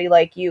somebody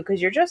like you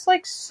because you're just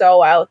like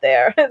so out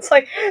there. It's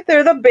like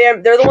they're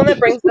the one that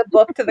brings the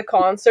book to the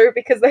concert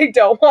because they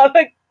don't want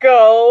to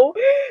go,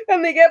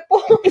 and they get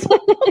pulled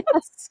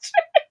lost.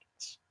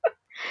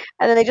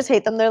 And then they just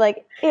hate them. They're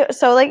like, ew.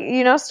 So like,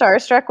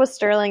 Starstruck with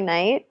Sterling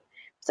Knight.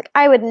 It's like,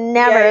 I would Yeah,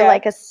 never yeah.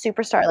 like a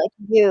superstar like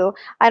you.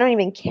 I don't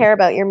even care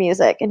about your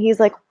music. And he's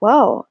like,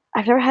 whoa,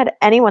 I've never had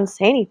anyone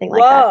say anything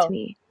like that to Whoa.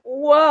 me.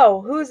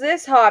 Whoa, who's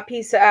this hot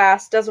piece of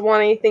ass? Doesn't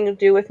want anything to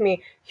do with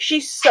me.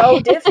 She's so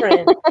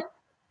different.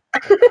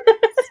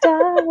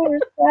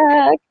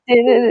 Starstruck.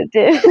 Did you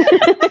see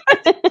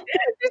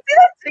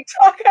that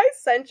TikTok I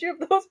sent you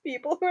of those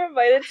people who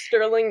invited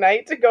Sterling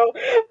Knight to go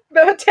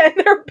attend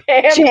their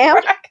band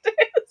Jam.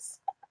 practice?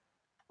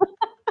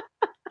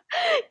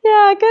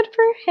 Yeah, good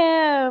for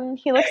him.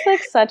 He looks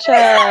like such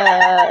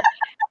a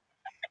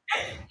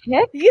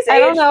hick. He's I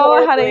don't aged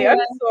know how to horribly. I'm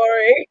even.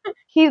 sorry.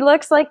 He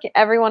looks like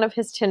every one of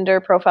his Tinder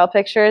profile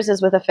pictures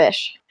is with a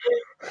fish.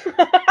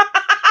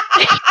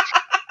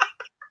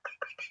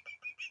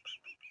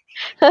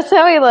 That's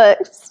how he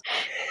looks.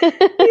 And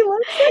He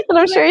looks like I'm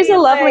he would sure he's be a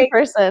lovely like,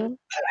 person.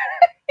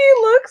 he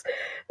looks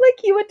like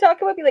he would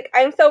talk about, be like,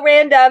 I'm so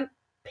random.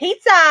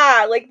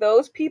 Pizza! Like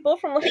those people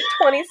from like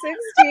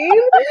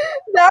 2016.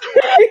 That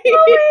would be.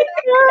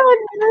 Oh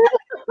my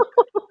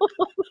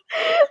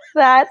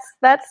god.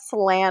 That's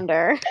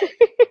slander.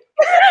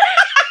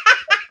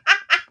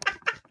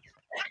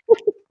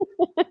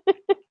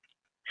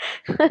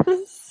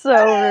 That's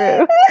so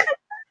rude.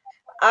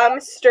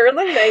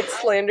 Sterling Knight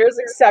slander is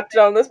accepted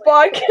on this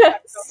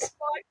podcast.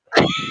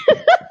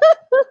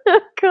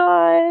 Oh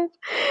god.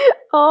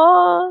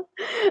 Oh.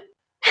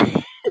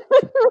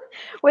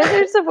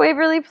 Wizards of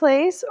Waverly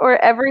Place or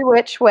Every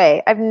Which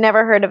Way? I've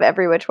never heard of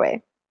Every Which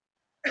Way.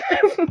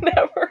 I've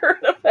never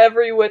heard of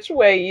Every Which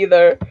Way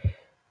either.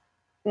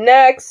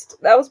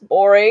 Next, that was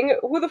boring.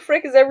 Who the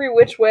frick is Every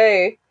Which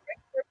Way?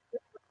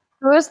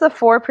 Who is the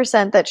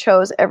 4% that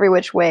chose Every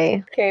Which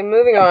Way? Okay,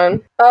 moving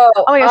on. Oh,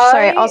 Oh my gosh,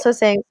 sorry. Also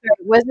saying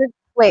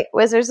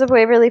Wizards of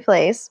Waverly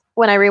Place.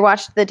 When I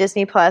rewatched the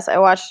Disney Plus, I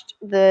watched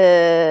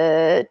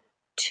the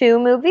 2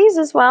 movies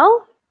as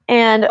well.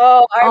 And I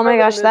oh my remember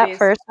gosh, the that movies.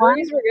 first The one,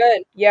 movies were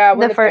good. Yeah, when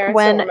the the first parents don't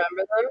when remember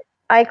them.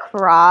 I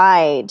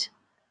cried.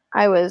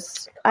 I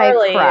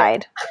Karly,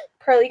 cried.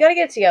 Karly, you gotta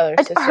get together,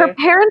 Her sister.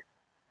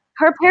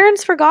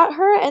 parents forgot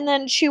her, and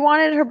then she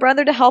wanted her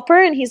brother to help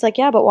her, and he's like,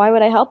 yeah, but why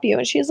would I help you?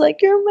 And she's like,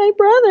 you're my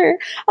brother.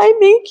 I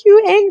make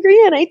you angry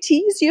and I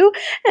tease you,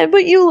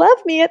 but you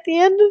love me at the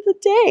end of the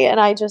day. And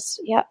I just,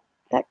 yeah,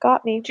 that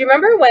got me. Do you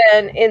remember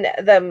when in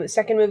the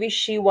second movie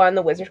she won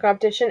the wizard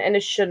competition and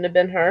it shouldn't have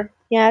been her?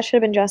 Yeah, it should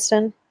have been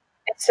Justin.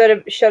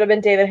 It should have been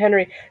David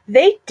Henry.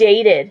 They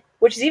dated,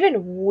 which is even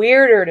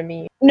weirder to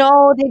me.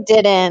 No, they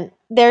didn't.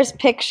 There's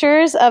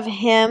pictures of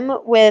him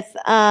with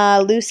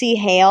Lucy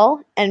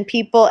Hale, and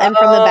from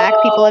the back,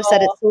 people have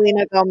said Oh, it's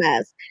Selena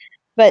Gomez,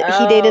 but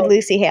he dated oh.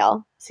 Lucy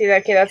Hale. See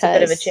that kid? That's a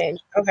bit of a Because change.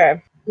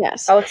 Okay,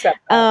 yes, I'll accept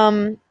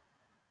that.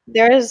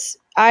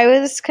 I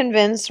was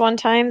convinced one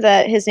time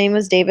that his name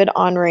was David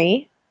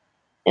Henry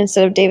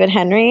instead of David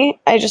Henry.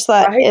 I just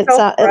thought Wow, he's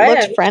so it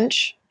looked French.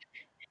 French.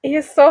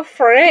 He's so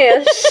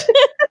French.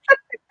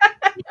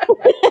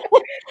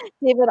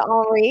 David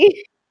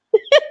Henry.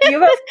 You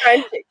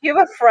have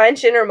a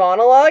French inner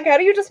monologue. How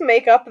do you just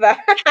make up that?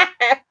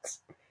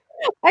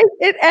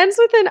 It ends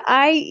with an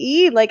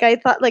IE. Like I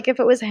thought, like if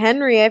it was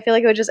Henry, I feel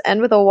like it would just end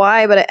with a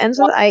Y, but it ends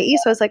with IE.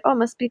 So I was like, oh, it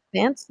must be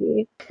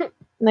fancy. And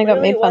I got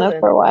Clearly, made it fun of wasn't.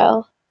 for a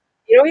while.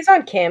 You know he's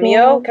on Cameo.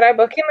 Yeah. Can I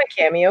book him a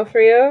cameo for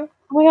you?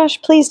 Oh my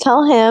gosh, please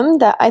tell him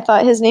that I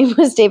thought his name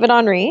was David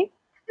Henry.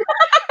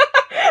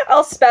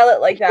 I'll spell it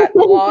like that. See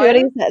what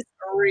he says.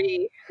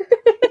 1-3.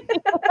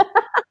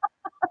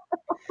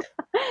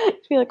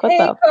 Be like, what Hey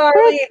the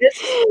Karly,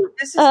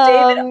 this is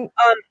David frick?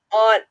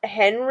 Aunt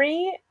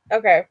Henry.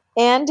 Okay.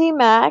 Andy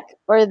Mack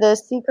or the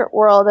Secret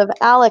World of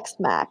Alex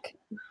Mack?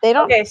 They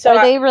don't. Okay, so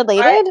Are they I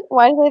related?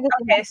 Why do they have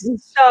okay, the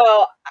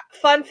so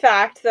fun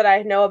fact that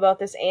I know about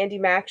this Andy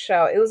Mack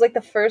show. It was like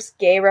the first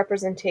gay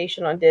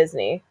representation on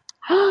Disney.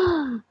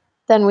 same?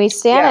 Then we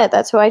stand Yeah. it.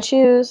 That's who I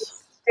choose.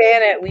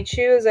 Stand it. We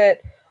choose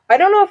it. I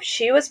don't know if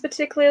she was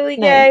particularly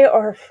No. gay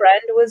or her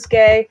friend was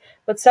gay,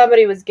 but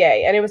somebody was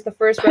gay, and it was the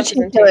first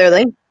representation.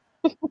 Particularly.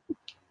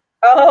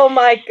 Oh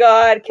my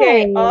god.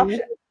 Okay, Hey.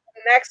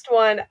 next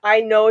one.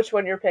 I know which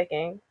one you're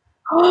picking.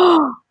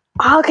 Okay,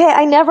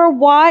 I never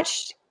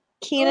watched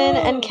Kaelyn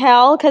and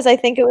Kel because I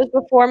think it was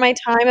before my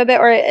time a bit,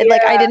 or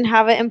like I Yeah, didn't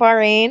have it in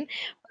Bahrain.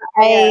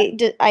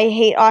 yeah. I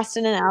hate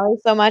Austin and Ally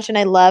so much, and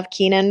I love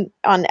Keenan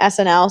on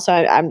SNL, so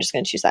I'm just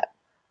gonna choose that.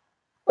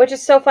 Which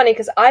is so funny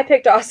because I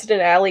picked Austin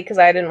and Ally because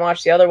I didn't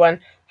watch the other one.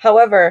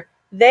 However,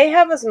 they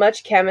have as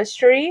much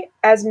chemistry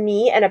as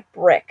me and a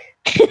brick.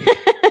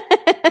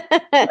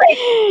 Like,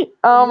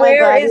 Oh my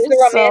where god, is the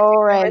you're romantic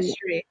so right.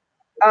 chemistry?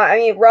 I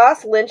mean,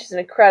 Ross Lynch is an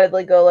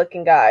incredibly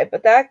good-looking guy,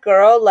 but that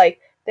girl, like,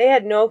 They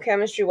had no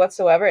chemistry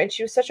whatsoever, and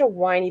she was such a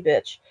whiny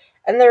bitch.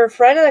 And their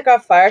friend that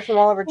got fired from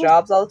all of her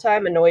jobs all the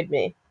time annoyed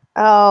me.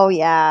 Oh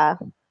yeah,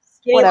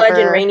 Skinny legend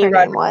whatever Rainy her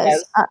name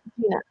was.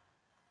 Rodriguez.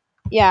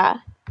 Yeah.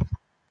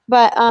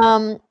 But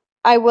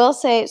I will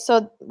say,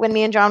 so when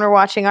me and John were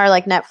watching our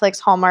like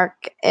Netflix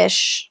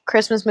Hallmark-ish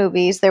Christmas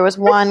movies, there was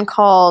one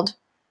called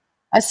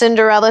A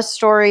Cinderella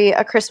Story,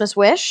 A Christmas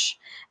Wish,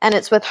 and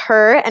it's with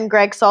her and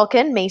Greg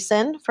Sulkin,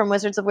 Mason from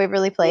Wizards of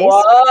Waverly Place.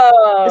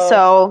 Whoa.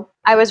 So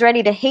I was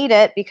ready to hate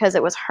it because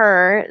it was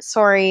her.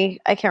 Sorry,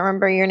 I can't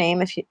remember your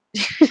name. If you,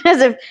 as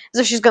if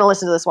she's going to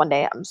listen to this one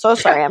day. I'm so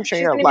sorry. I'm sure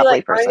She's you're a gonna be lovely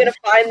like, I'm person. gonna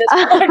find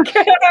this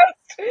podcast.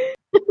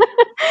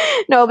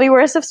 No, it'll be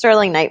worse if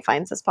Sterling Knight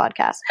finds this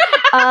podcast.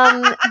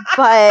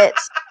 But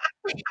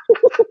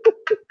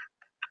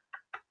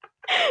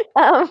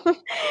um,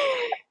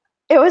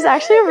 it was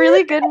actually a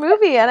really good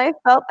movie, and I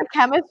felt the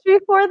chemistry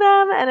for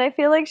them, and I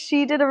feel like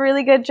she did a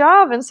really good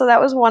job. And so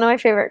that was one of my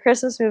favorite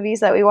Christmas movies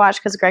that we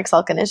watched because Greg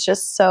Sulkin is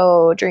just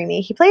so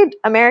dreamy. He played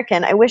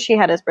American. I wish he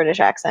had his British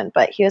accent,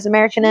 but he was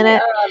American in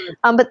it.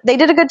 But they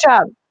did a good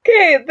job.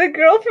 Okay, the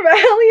girl from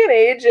Allie and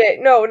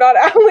AJ. No, not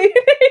Allie and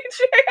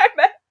AJ. I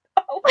meant.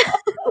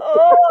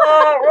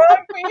 Oh,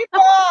 wrong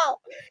people.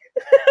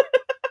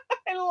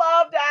 I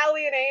loved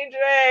Allie and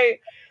AJ.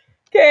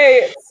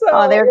 Okay,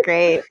 Oh, so they're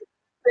great.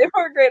 they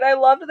were great. I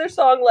loved their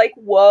song like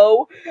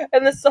 "Whoa"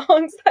 and the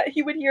songs that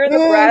you would hear in the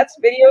Bratz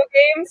video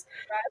games.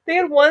 They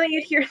had one that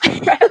you'd hear in the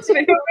Bratz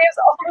video games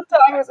all the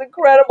time. It was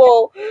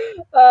incredible.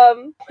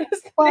 What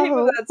is the name of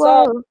Whoa, that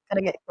song? whoa,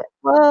 gotta get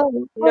whoa,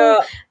 whoa.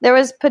 No, There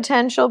was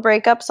Potential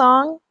Breakup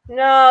Song.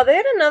 no, they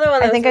had another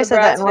one I that was think in I the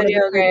said that in Bratz one of the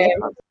video previous game.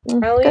 ones.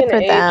 Ellie Good and for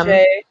them.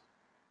 AJ.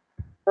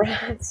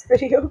 Bratz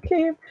video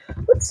game.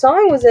 What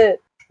song was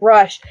it?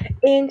 Rush.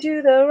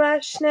 Into the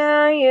rush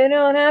now, you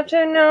don't have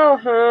to know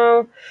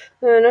how.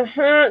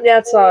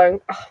 That song.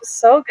 Oh,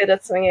 so good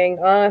at singing,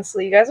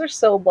 honestly. You guys are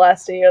so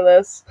blessed to hear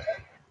this.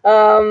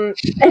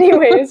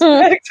 Anyways,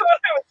 back to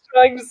what I was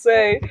trying to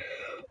say.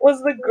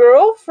 Was the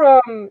girl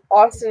from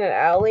Austin and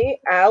Ally?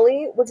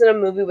 Ally was in a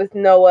movie with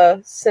Noah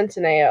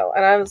Centineo,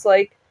 and I was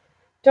like,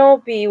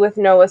 don't be with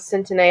Noah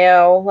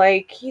Centineo.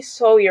 Like, he's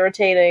so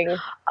irritating.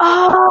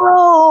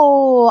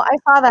 Oh, I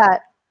saw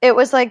that. It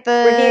was like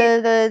Where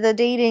he the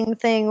dating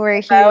thing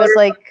where he out was or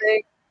like,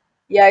 something.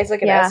 Yeah, he's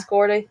like an yeah,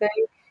 escort, I think.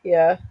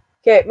 Yeah.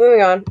 Okay,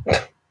 moving on.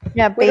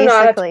 yeah, We do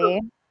not have to put,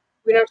 basically.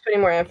 we don't have to put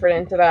any more effort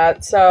into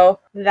that. So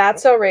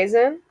that's so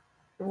raisin.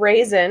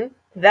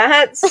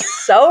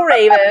 That's so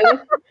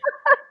Raven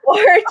or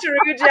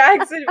Drew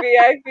Jackson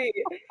VIP.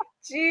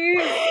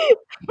 Jeez,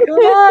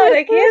 God,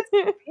 I can't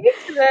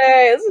speak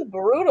today. This is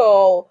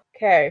brutal.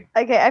 Okay,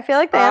 Okay, I feel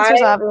like the I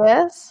answer's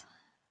obvious.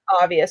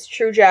 obvious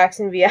True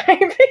Jackson VIP.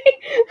 I'm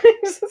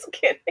just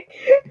kidding.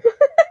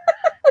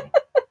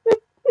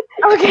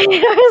 Okay,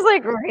 I was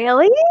like,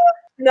 really? I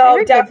No, heard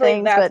good definitely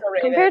things, that's but so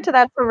compared Raven. to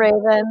that for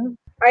Raven,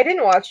 I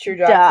didn't watch True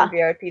duh. Jackson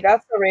VIP.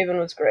 That's so Raven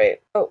was great.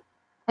 Oh,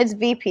 It's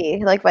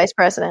VP, like vice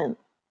president.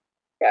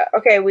 yeah.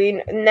 Okay,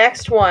 we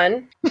next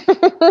one.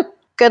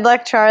 Good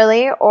Luck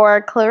Charlie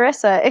or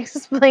Clarissa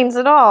explains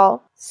it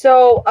all.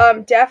 So,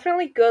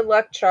 definitely Good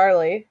Luck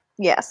Charlie.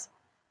 Yes.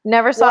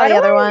 Never saw Why the do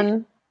other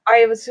one.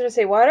 I was gonna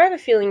say, why do I have a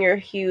feeling you're a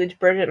huge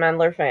Bridget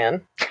Mendler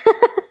fan?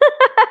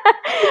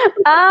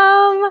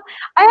 I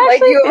Like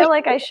actually you, feel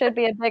like I should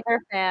be a bigger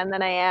fan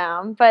than I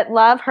am, but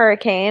Love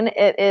Hurricane,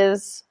 it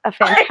is a I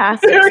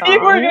fantastic knew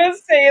you were song. gonna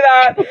say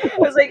that. I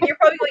was like, you're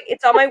probably like,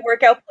 it's on my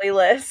workout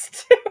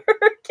playlist.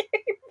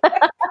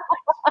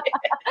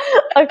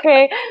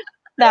 Okay,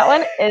 that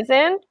one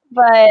isn't,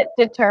 but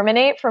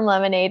Determinate from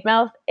Lemonade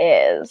Mouth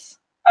is.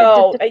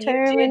 Oh, you did tell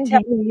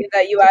Determinate. me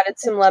that you added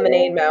some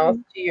Lemonade Mouth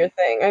to your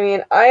thing. I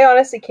mean, I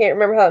honestly can't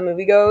remember how the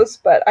movie goes,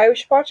 but I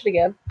should watch it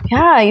again.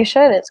 Yeah, you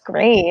should. It's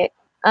great.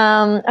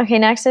 Okay,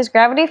 next is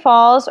Gravity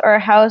Falls or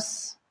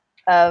House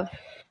of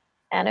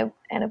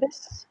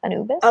Anubis?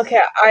 Anubis?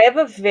 Okay, I have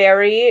a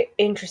very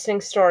interesting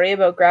story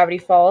about Gravity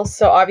Falls.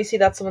 So obviously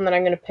that's the one that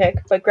I'm going to pick.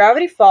 But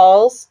Gravity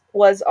Falls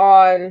was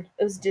on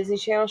it was a Disney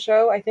Channel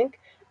show, I think.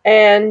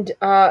 And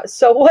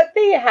so what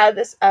they had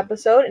this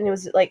episode, and it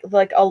was like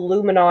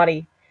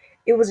Illuminati.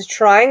 It was a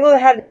triangle that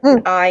had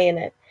an Mm. eye in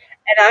it.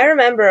 And I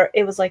remember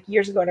it was like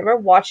years ago. And I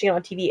remember watching it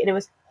on TV, and it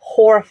was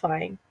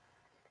horrifying.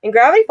 And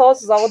Gravity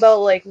Falls is all about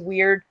like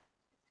weird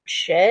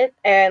shit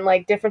and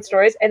like different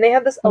stories. And they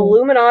have this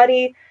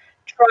Illuminati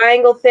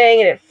triangle thing,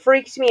 and it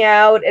freaked me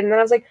out. And then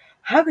I was like,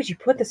 how could you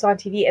put this on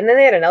TV? And then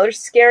they had another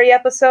scary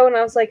episode, and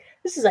I was like,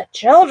 this is a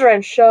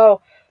children's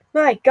show.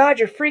 My God,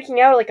 you're freaking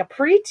out like a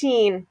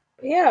preteen.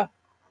 But yeah,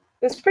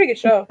 it was a pretty good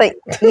show. But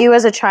you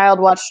as a child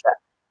watched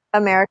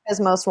America's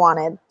Most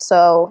Wanted,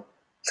 so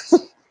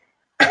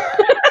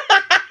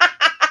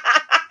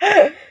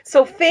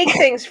So fake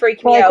things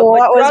freak me like out, but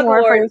what was drug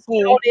more lords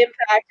freaky? don't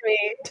impact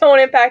me. Don't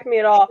impact me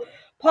at all.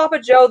 Papa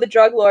Joe, the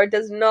drug lord,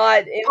 does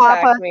not Papa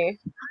impact me.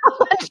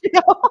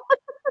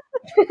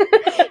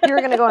 You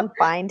were gonna go and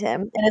find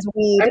him and his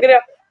weed. I'm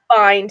gonna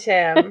find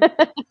him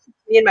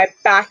in my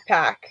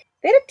backpack.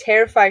 They had a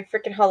terrifying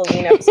freaking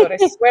Halloween episode. I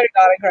swear to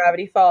God, on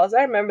Gravity Falls.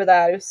 I remember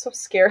that. It was so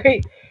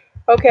scary.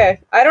 Okay,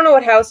 I don't know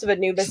what House of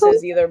Anubis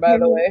is either, by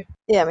the way.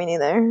 Yeah, me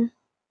neither.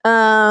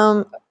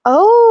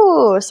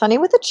 Oh, Sunny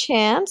with a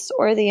Chance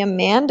or The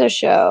Amanda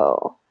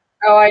Show?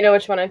 Oh, I know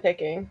which one I'm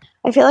picking.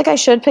 I feel like I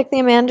should pick The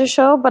Amanda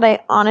Show, but I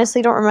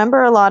honestly don't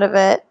remember a lot of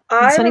it.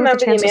 And I Sunny with a remember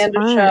the Chance was Amanda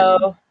fun.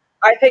 Show.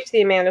 I picked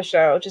the Amanda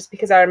Show just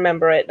because I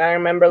remember it, and I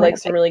remember like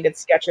some Okay. really good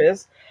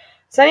sketches.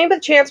 Sunny with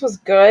a Chance was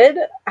good.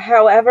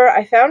 However,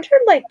 I found her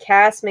like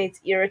castmates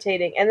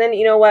irritating. And then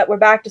you know what? We're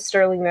back to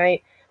Sterling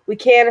Knight. We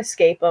can't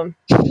escape him.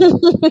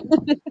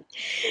 You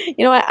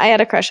know what? I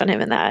had a crush on him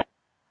in that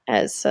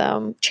as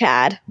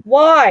Chad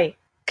Why?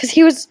 because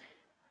he was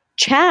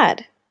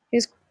Chad. He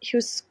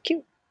was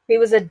cute. He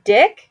was a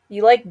dick?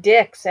 You like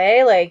dicks,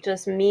 eh? Like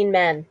just mean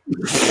men.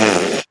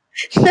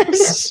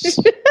 That's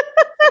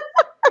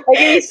Like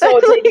he's so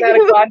taken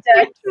out of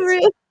context.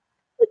 really,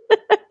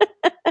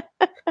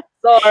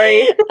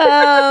 Sorry.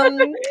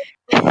 that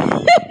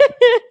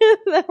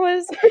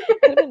was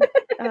could have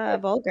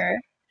been vulgar,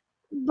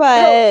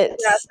 but Yeah,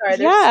 sorry, there's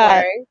yeah,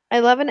 swearing. I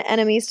love an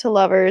enemies to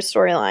lovers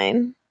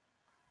storyline.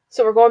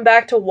 So we're going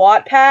back to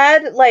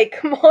Wattpad? Like,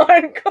 come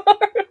on,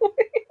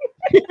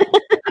 Carly.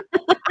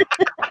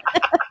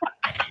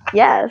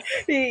 Yes,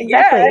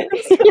 Yes.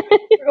 exactly.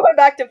 We're going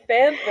back to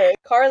fanfic.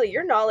 Carly,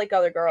 you're not like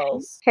other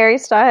girls. Harry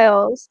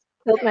Styles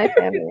killed my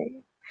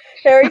family.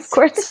 Harry, Of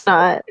course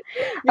not.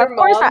 your Of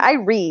course not. mom, I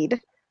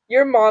read.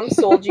 your mom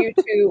sold you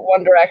to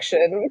One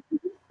Direction.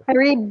 I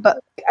read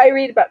books. I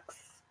read books.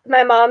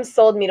 My mom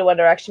sold me to One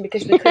Direction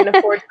because we couldn't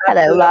afford to have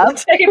Hello, food on love.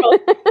 the table.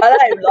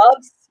 Hello,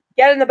 loves.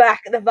 Get in the back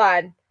of the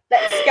van.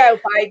 Let's go,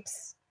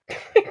 pipes. Oh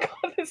my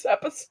God, this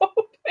episode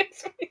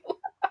makes me laugh.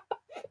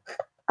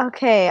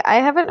 Okay, I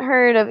haven't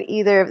heard of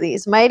either of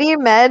these. Mighty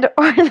Med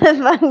or the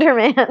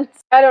Thundermans?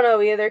 I don't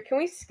know either. Can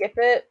we skip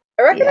it?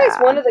 I recognize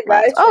one of the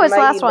guys Oh, from it's the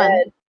Mighty last one.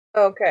 Med.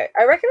 Okay.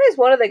 I recognize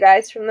one of the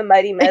guys from the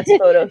Mighty Meds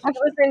photo.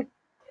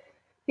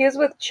 He was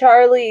with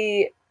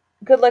Charlie,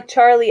 Good Luck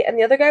Charlie, and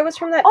the other guy was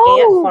from that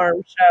Ant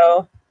Farm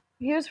show.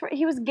 He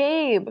was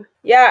Gabe.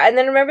 Yeah, and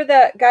then remember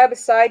that guy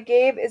beside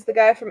Gabe is the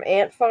guy from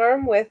Ant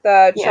Farm with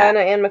China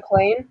and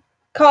McClain.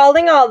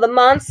 Calling all the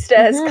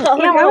monsters,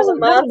 calling Yeah, why all the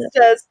wasn't that in it?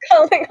 monsters,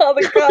 calling all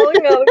the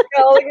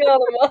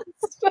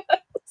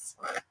monsters.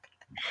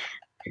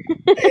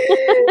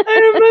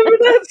 I remember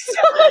that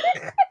song.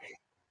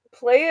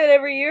 Play it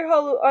every year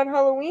on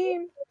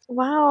Halloween.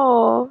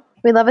 Wow.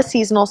 We love a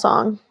seasonal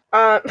song.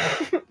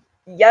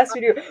 Yes,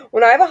 we do.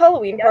 When I have a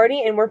Halloween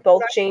party and we're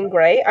both Shane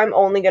Grey, I'm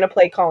only gonna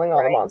play Calling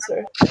All the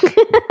Monsters.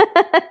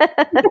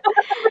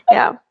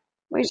 Yeah.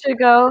 We should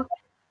go.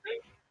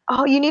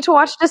 Oh, you need to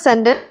watch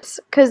Descendants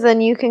because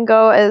then you can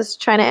go as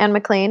China Anne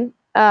McClain,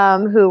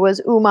 who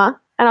was Uma,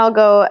 and I'll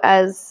go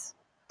as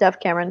Dev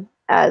Cameron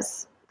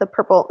as the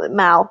purple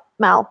Mal.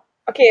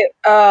 Okay,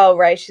 oh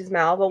right, she's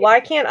Mal. But why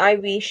can't I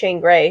be Shane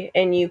Grey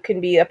and you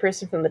can be a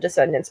person from the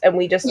Descendants and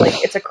we just like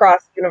it's a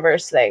cross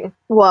universe thing?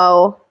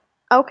 Whoa.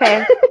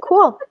 Okay.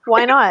 Cool.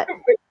 Why not?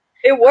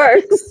 It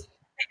works.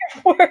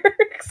 It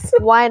works.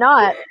 Why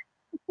not?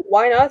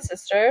 Why not,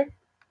 sister?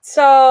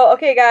 So,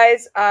 okay,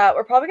 guys,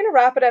 we're probably going to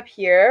wrap it up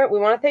here. We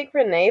want to thank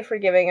Renee for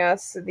giving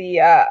us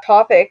the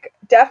topic.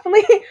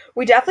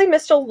 We definitely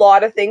missed a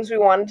lot of things we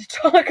wanted to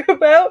talk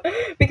about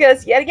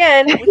because, yet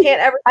again, we can't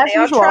ever stay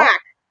on track.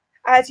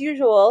 As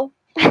usual.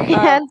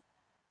 As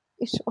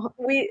usual.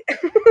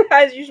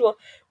 As usual,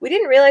 we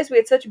didn't realize we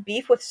had such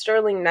beef with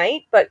Sterling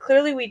Knight, but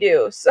clearly we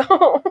do.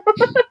 So,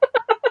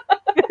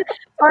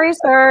 sorry,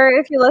 sir,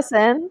 if you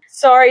listen.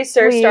 Sorry,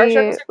 sir. Star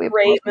Trek was a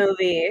great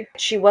movie.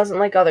 She wasn't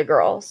like other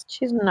girls.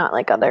 She's not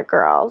like other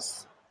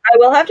girls. I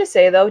will have to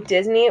say, though,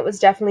 Disney was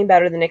definitely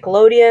better than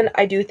Nickelodeon.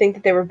 I do think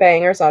that they were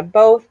bangers on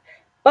both.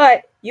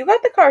 But you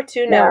got the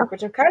Cartoon Network,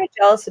 which I'm kind of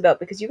jealous about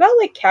because you got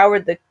like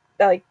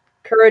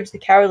Courage the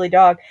Cowardly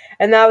Dog,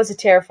 and that was a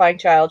terrifying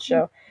child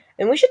show.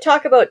 And we should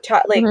talk about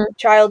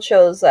child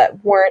shows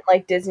that weren't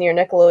like Disney or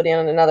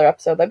Nickelodeon in another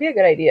episode. That'd be a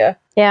good idea.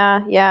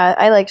 Yeah.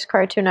 I liked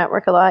Cartoon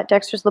Network a lot.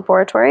 Dexter's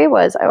Laboratory I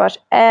watched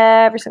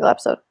every single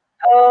episode.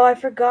 Oh, I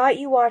forgot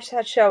you watched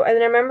that show. And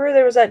then I remember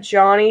there was that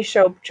Johnny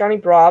show. Johnny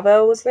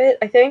Bravo was it,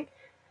 I think?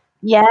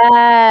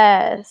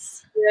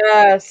 Yes.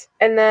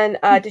 And then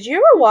did you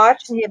ever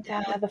watch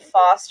the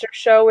Foster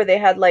show where they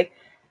had like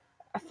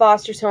a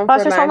Foster's Home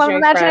for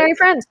Imaginary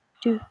Friends?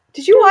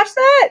 Did you watch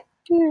that?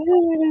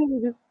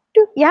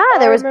 Yeah,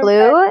 there was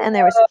Blue and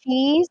there was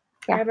Cheese.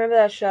 Yeah. I remember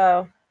that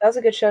show. That was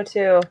a good show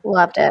too.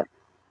 Loved it.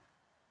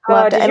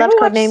 I loved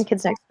Codename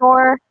Kids Next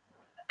Door.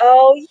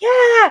 Oh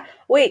yeah.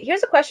 Wait,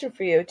 here's a question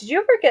for you. Did you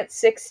ever get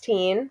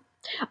 16?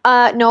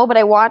 No, but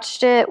I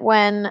watched it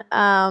when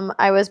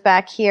I was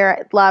back here.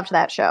 I loved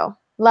that show.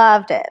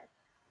 Loved it.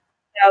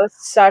 That was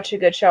such a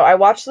good show. I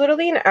watched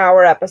literally an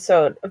hour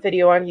episode, a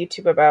video on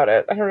YouTube about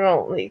it. I don't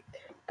know, like,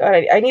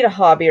 God, I need a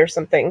hobby or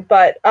something.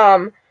 But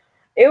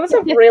it was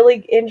a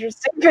really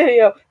interesting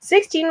video.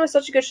 16 was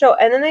such a good show.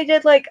 And then they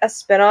did like a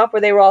spinoff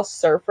where they were all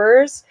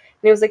surfers.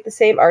 And it was like the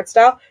same art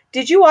style.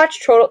 Did you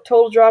watch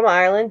Total Drama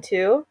Island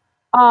too?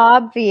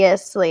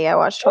 Obviously, I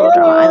watched Total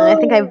Drama Island. I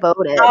think I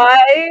voted.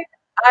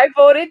 I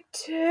voted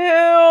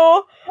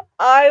too.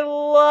 I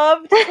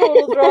loved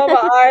Total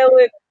Drama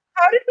Island.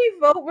 How did we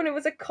vote when it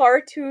was a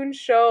cartoon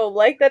show?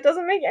 Like, that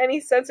doesn't make any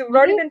sense. It had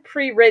already been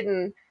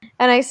pre-written.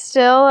 And I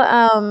still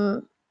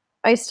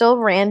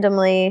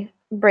randomly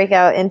break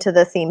out into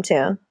the theme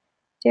tune.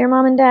 Dear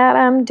Mom and Dad,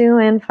 I'm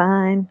doing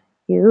fine.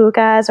 You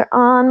guys are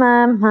on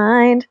my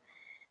mind.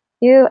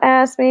 You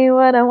asked me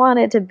what I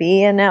wanted to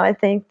be, and now I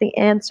think the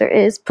answer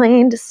is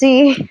plain to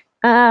see.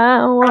 I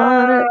I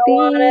wanna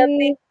wanna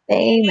be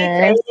be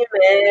famous.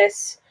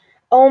 famous.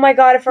 Oh my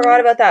god, I forgot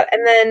about that.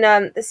 And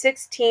then the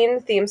 16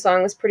 theme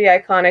song was pretty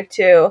iconic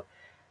too,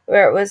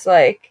 where it was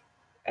like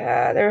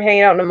they were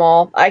hanging out in a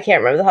mall. I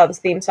can't remember how the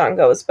theme song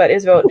goes, but it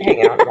was about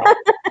hanging out in a mall.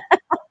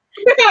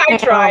 I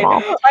tried.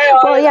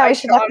 Well, yeah, we I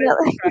should honestly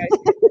definitely tried.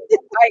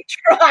 I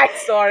tried.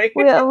 Sorry.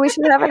 we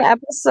should have an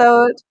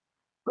episode.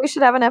 We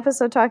should have an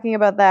episode talking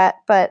about that.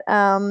 But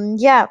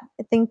yeah,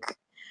 I think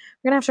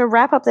we're gonna have to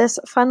wrap up this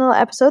fun little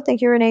episode.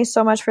 Thank you, Renee,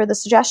 so much for the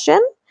suggestion.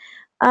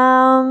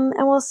 And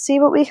we'll see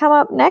what we come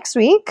up next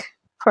week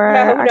for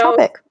Yeah, who our knows?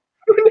 topic.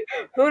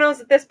 Who knows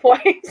at this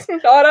point?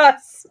 Not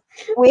us.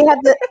 We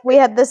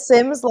had the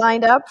Sims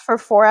lined up for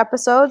 4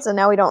 episodes, and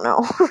now we don't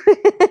know.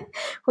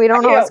 We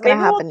don't know You know, what's gonna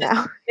happen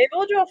now. maybe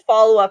we'll do a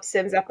follow-up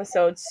Sims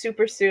episode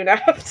super soon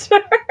after.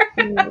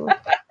 Mm.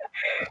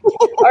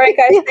 All right,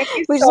 guys, Yeah, thank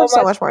you we just so have so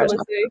much much more for to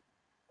talk. listening.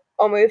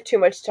 Oh, we have too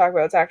much to talk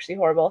about. It's actually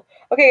horrible.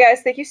 Okay,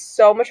 guys, thank you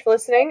so much for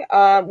listening.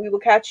 We will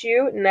catch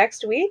you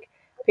next week.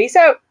 Peace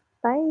out.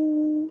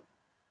 Bye.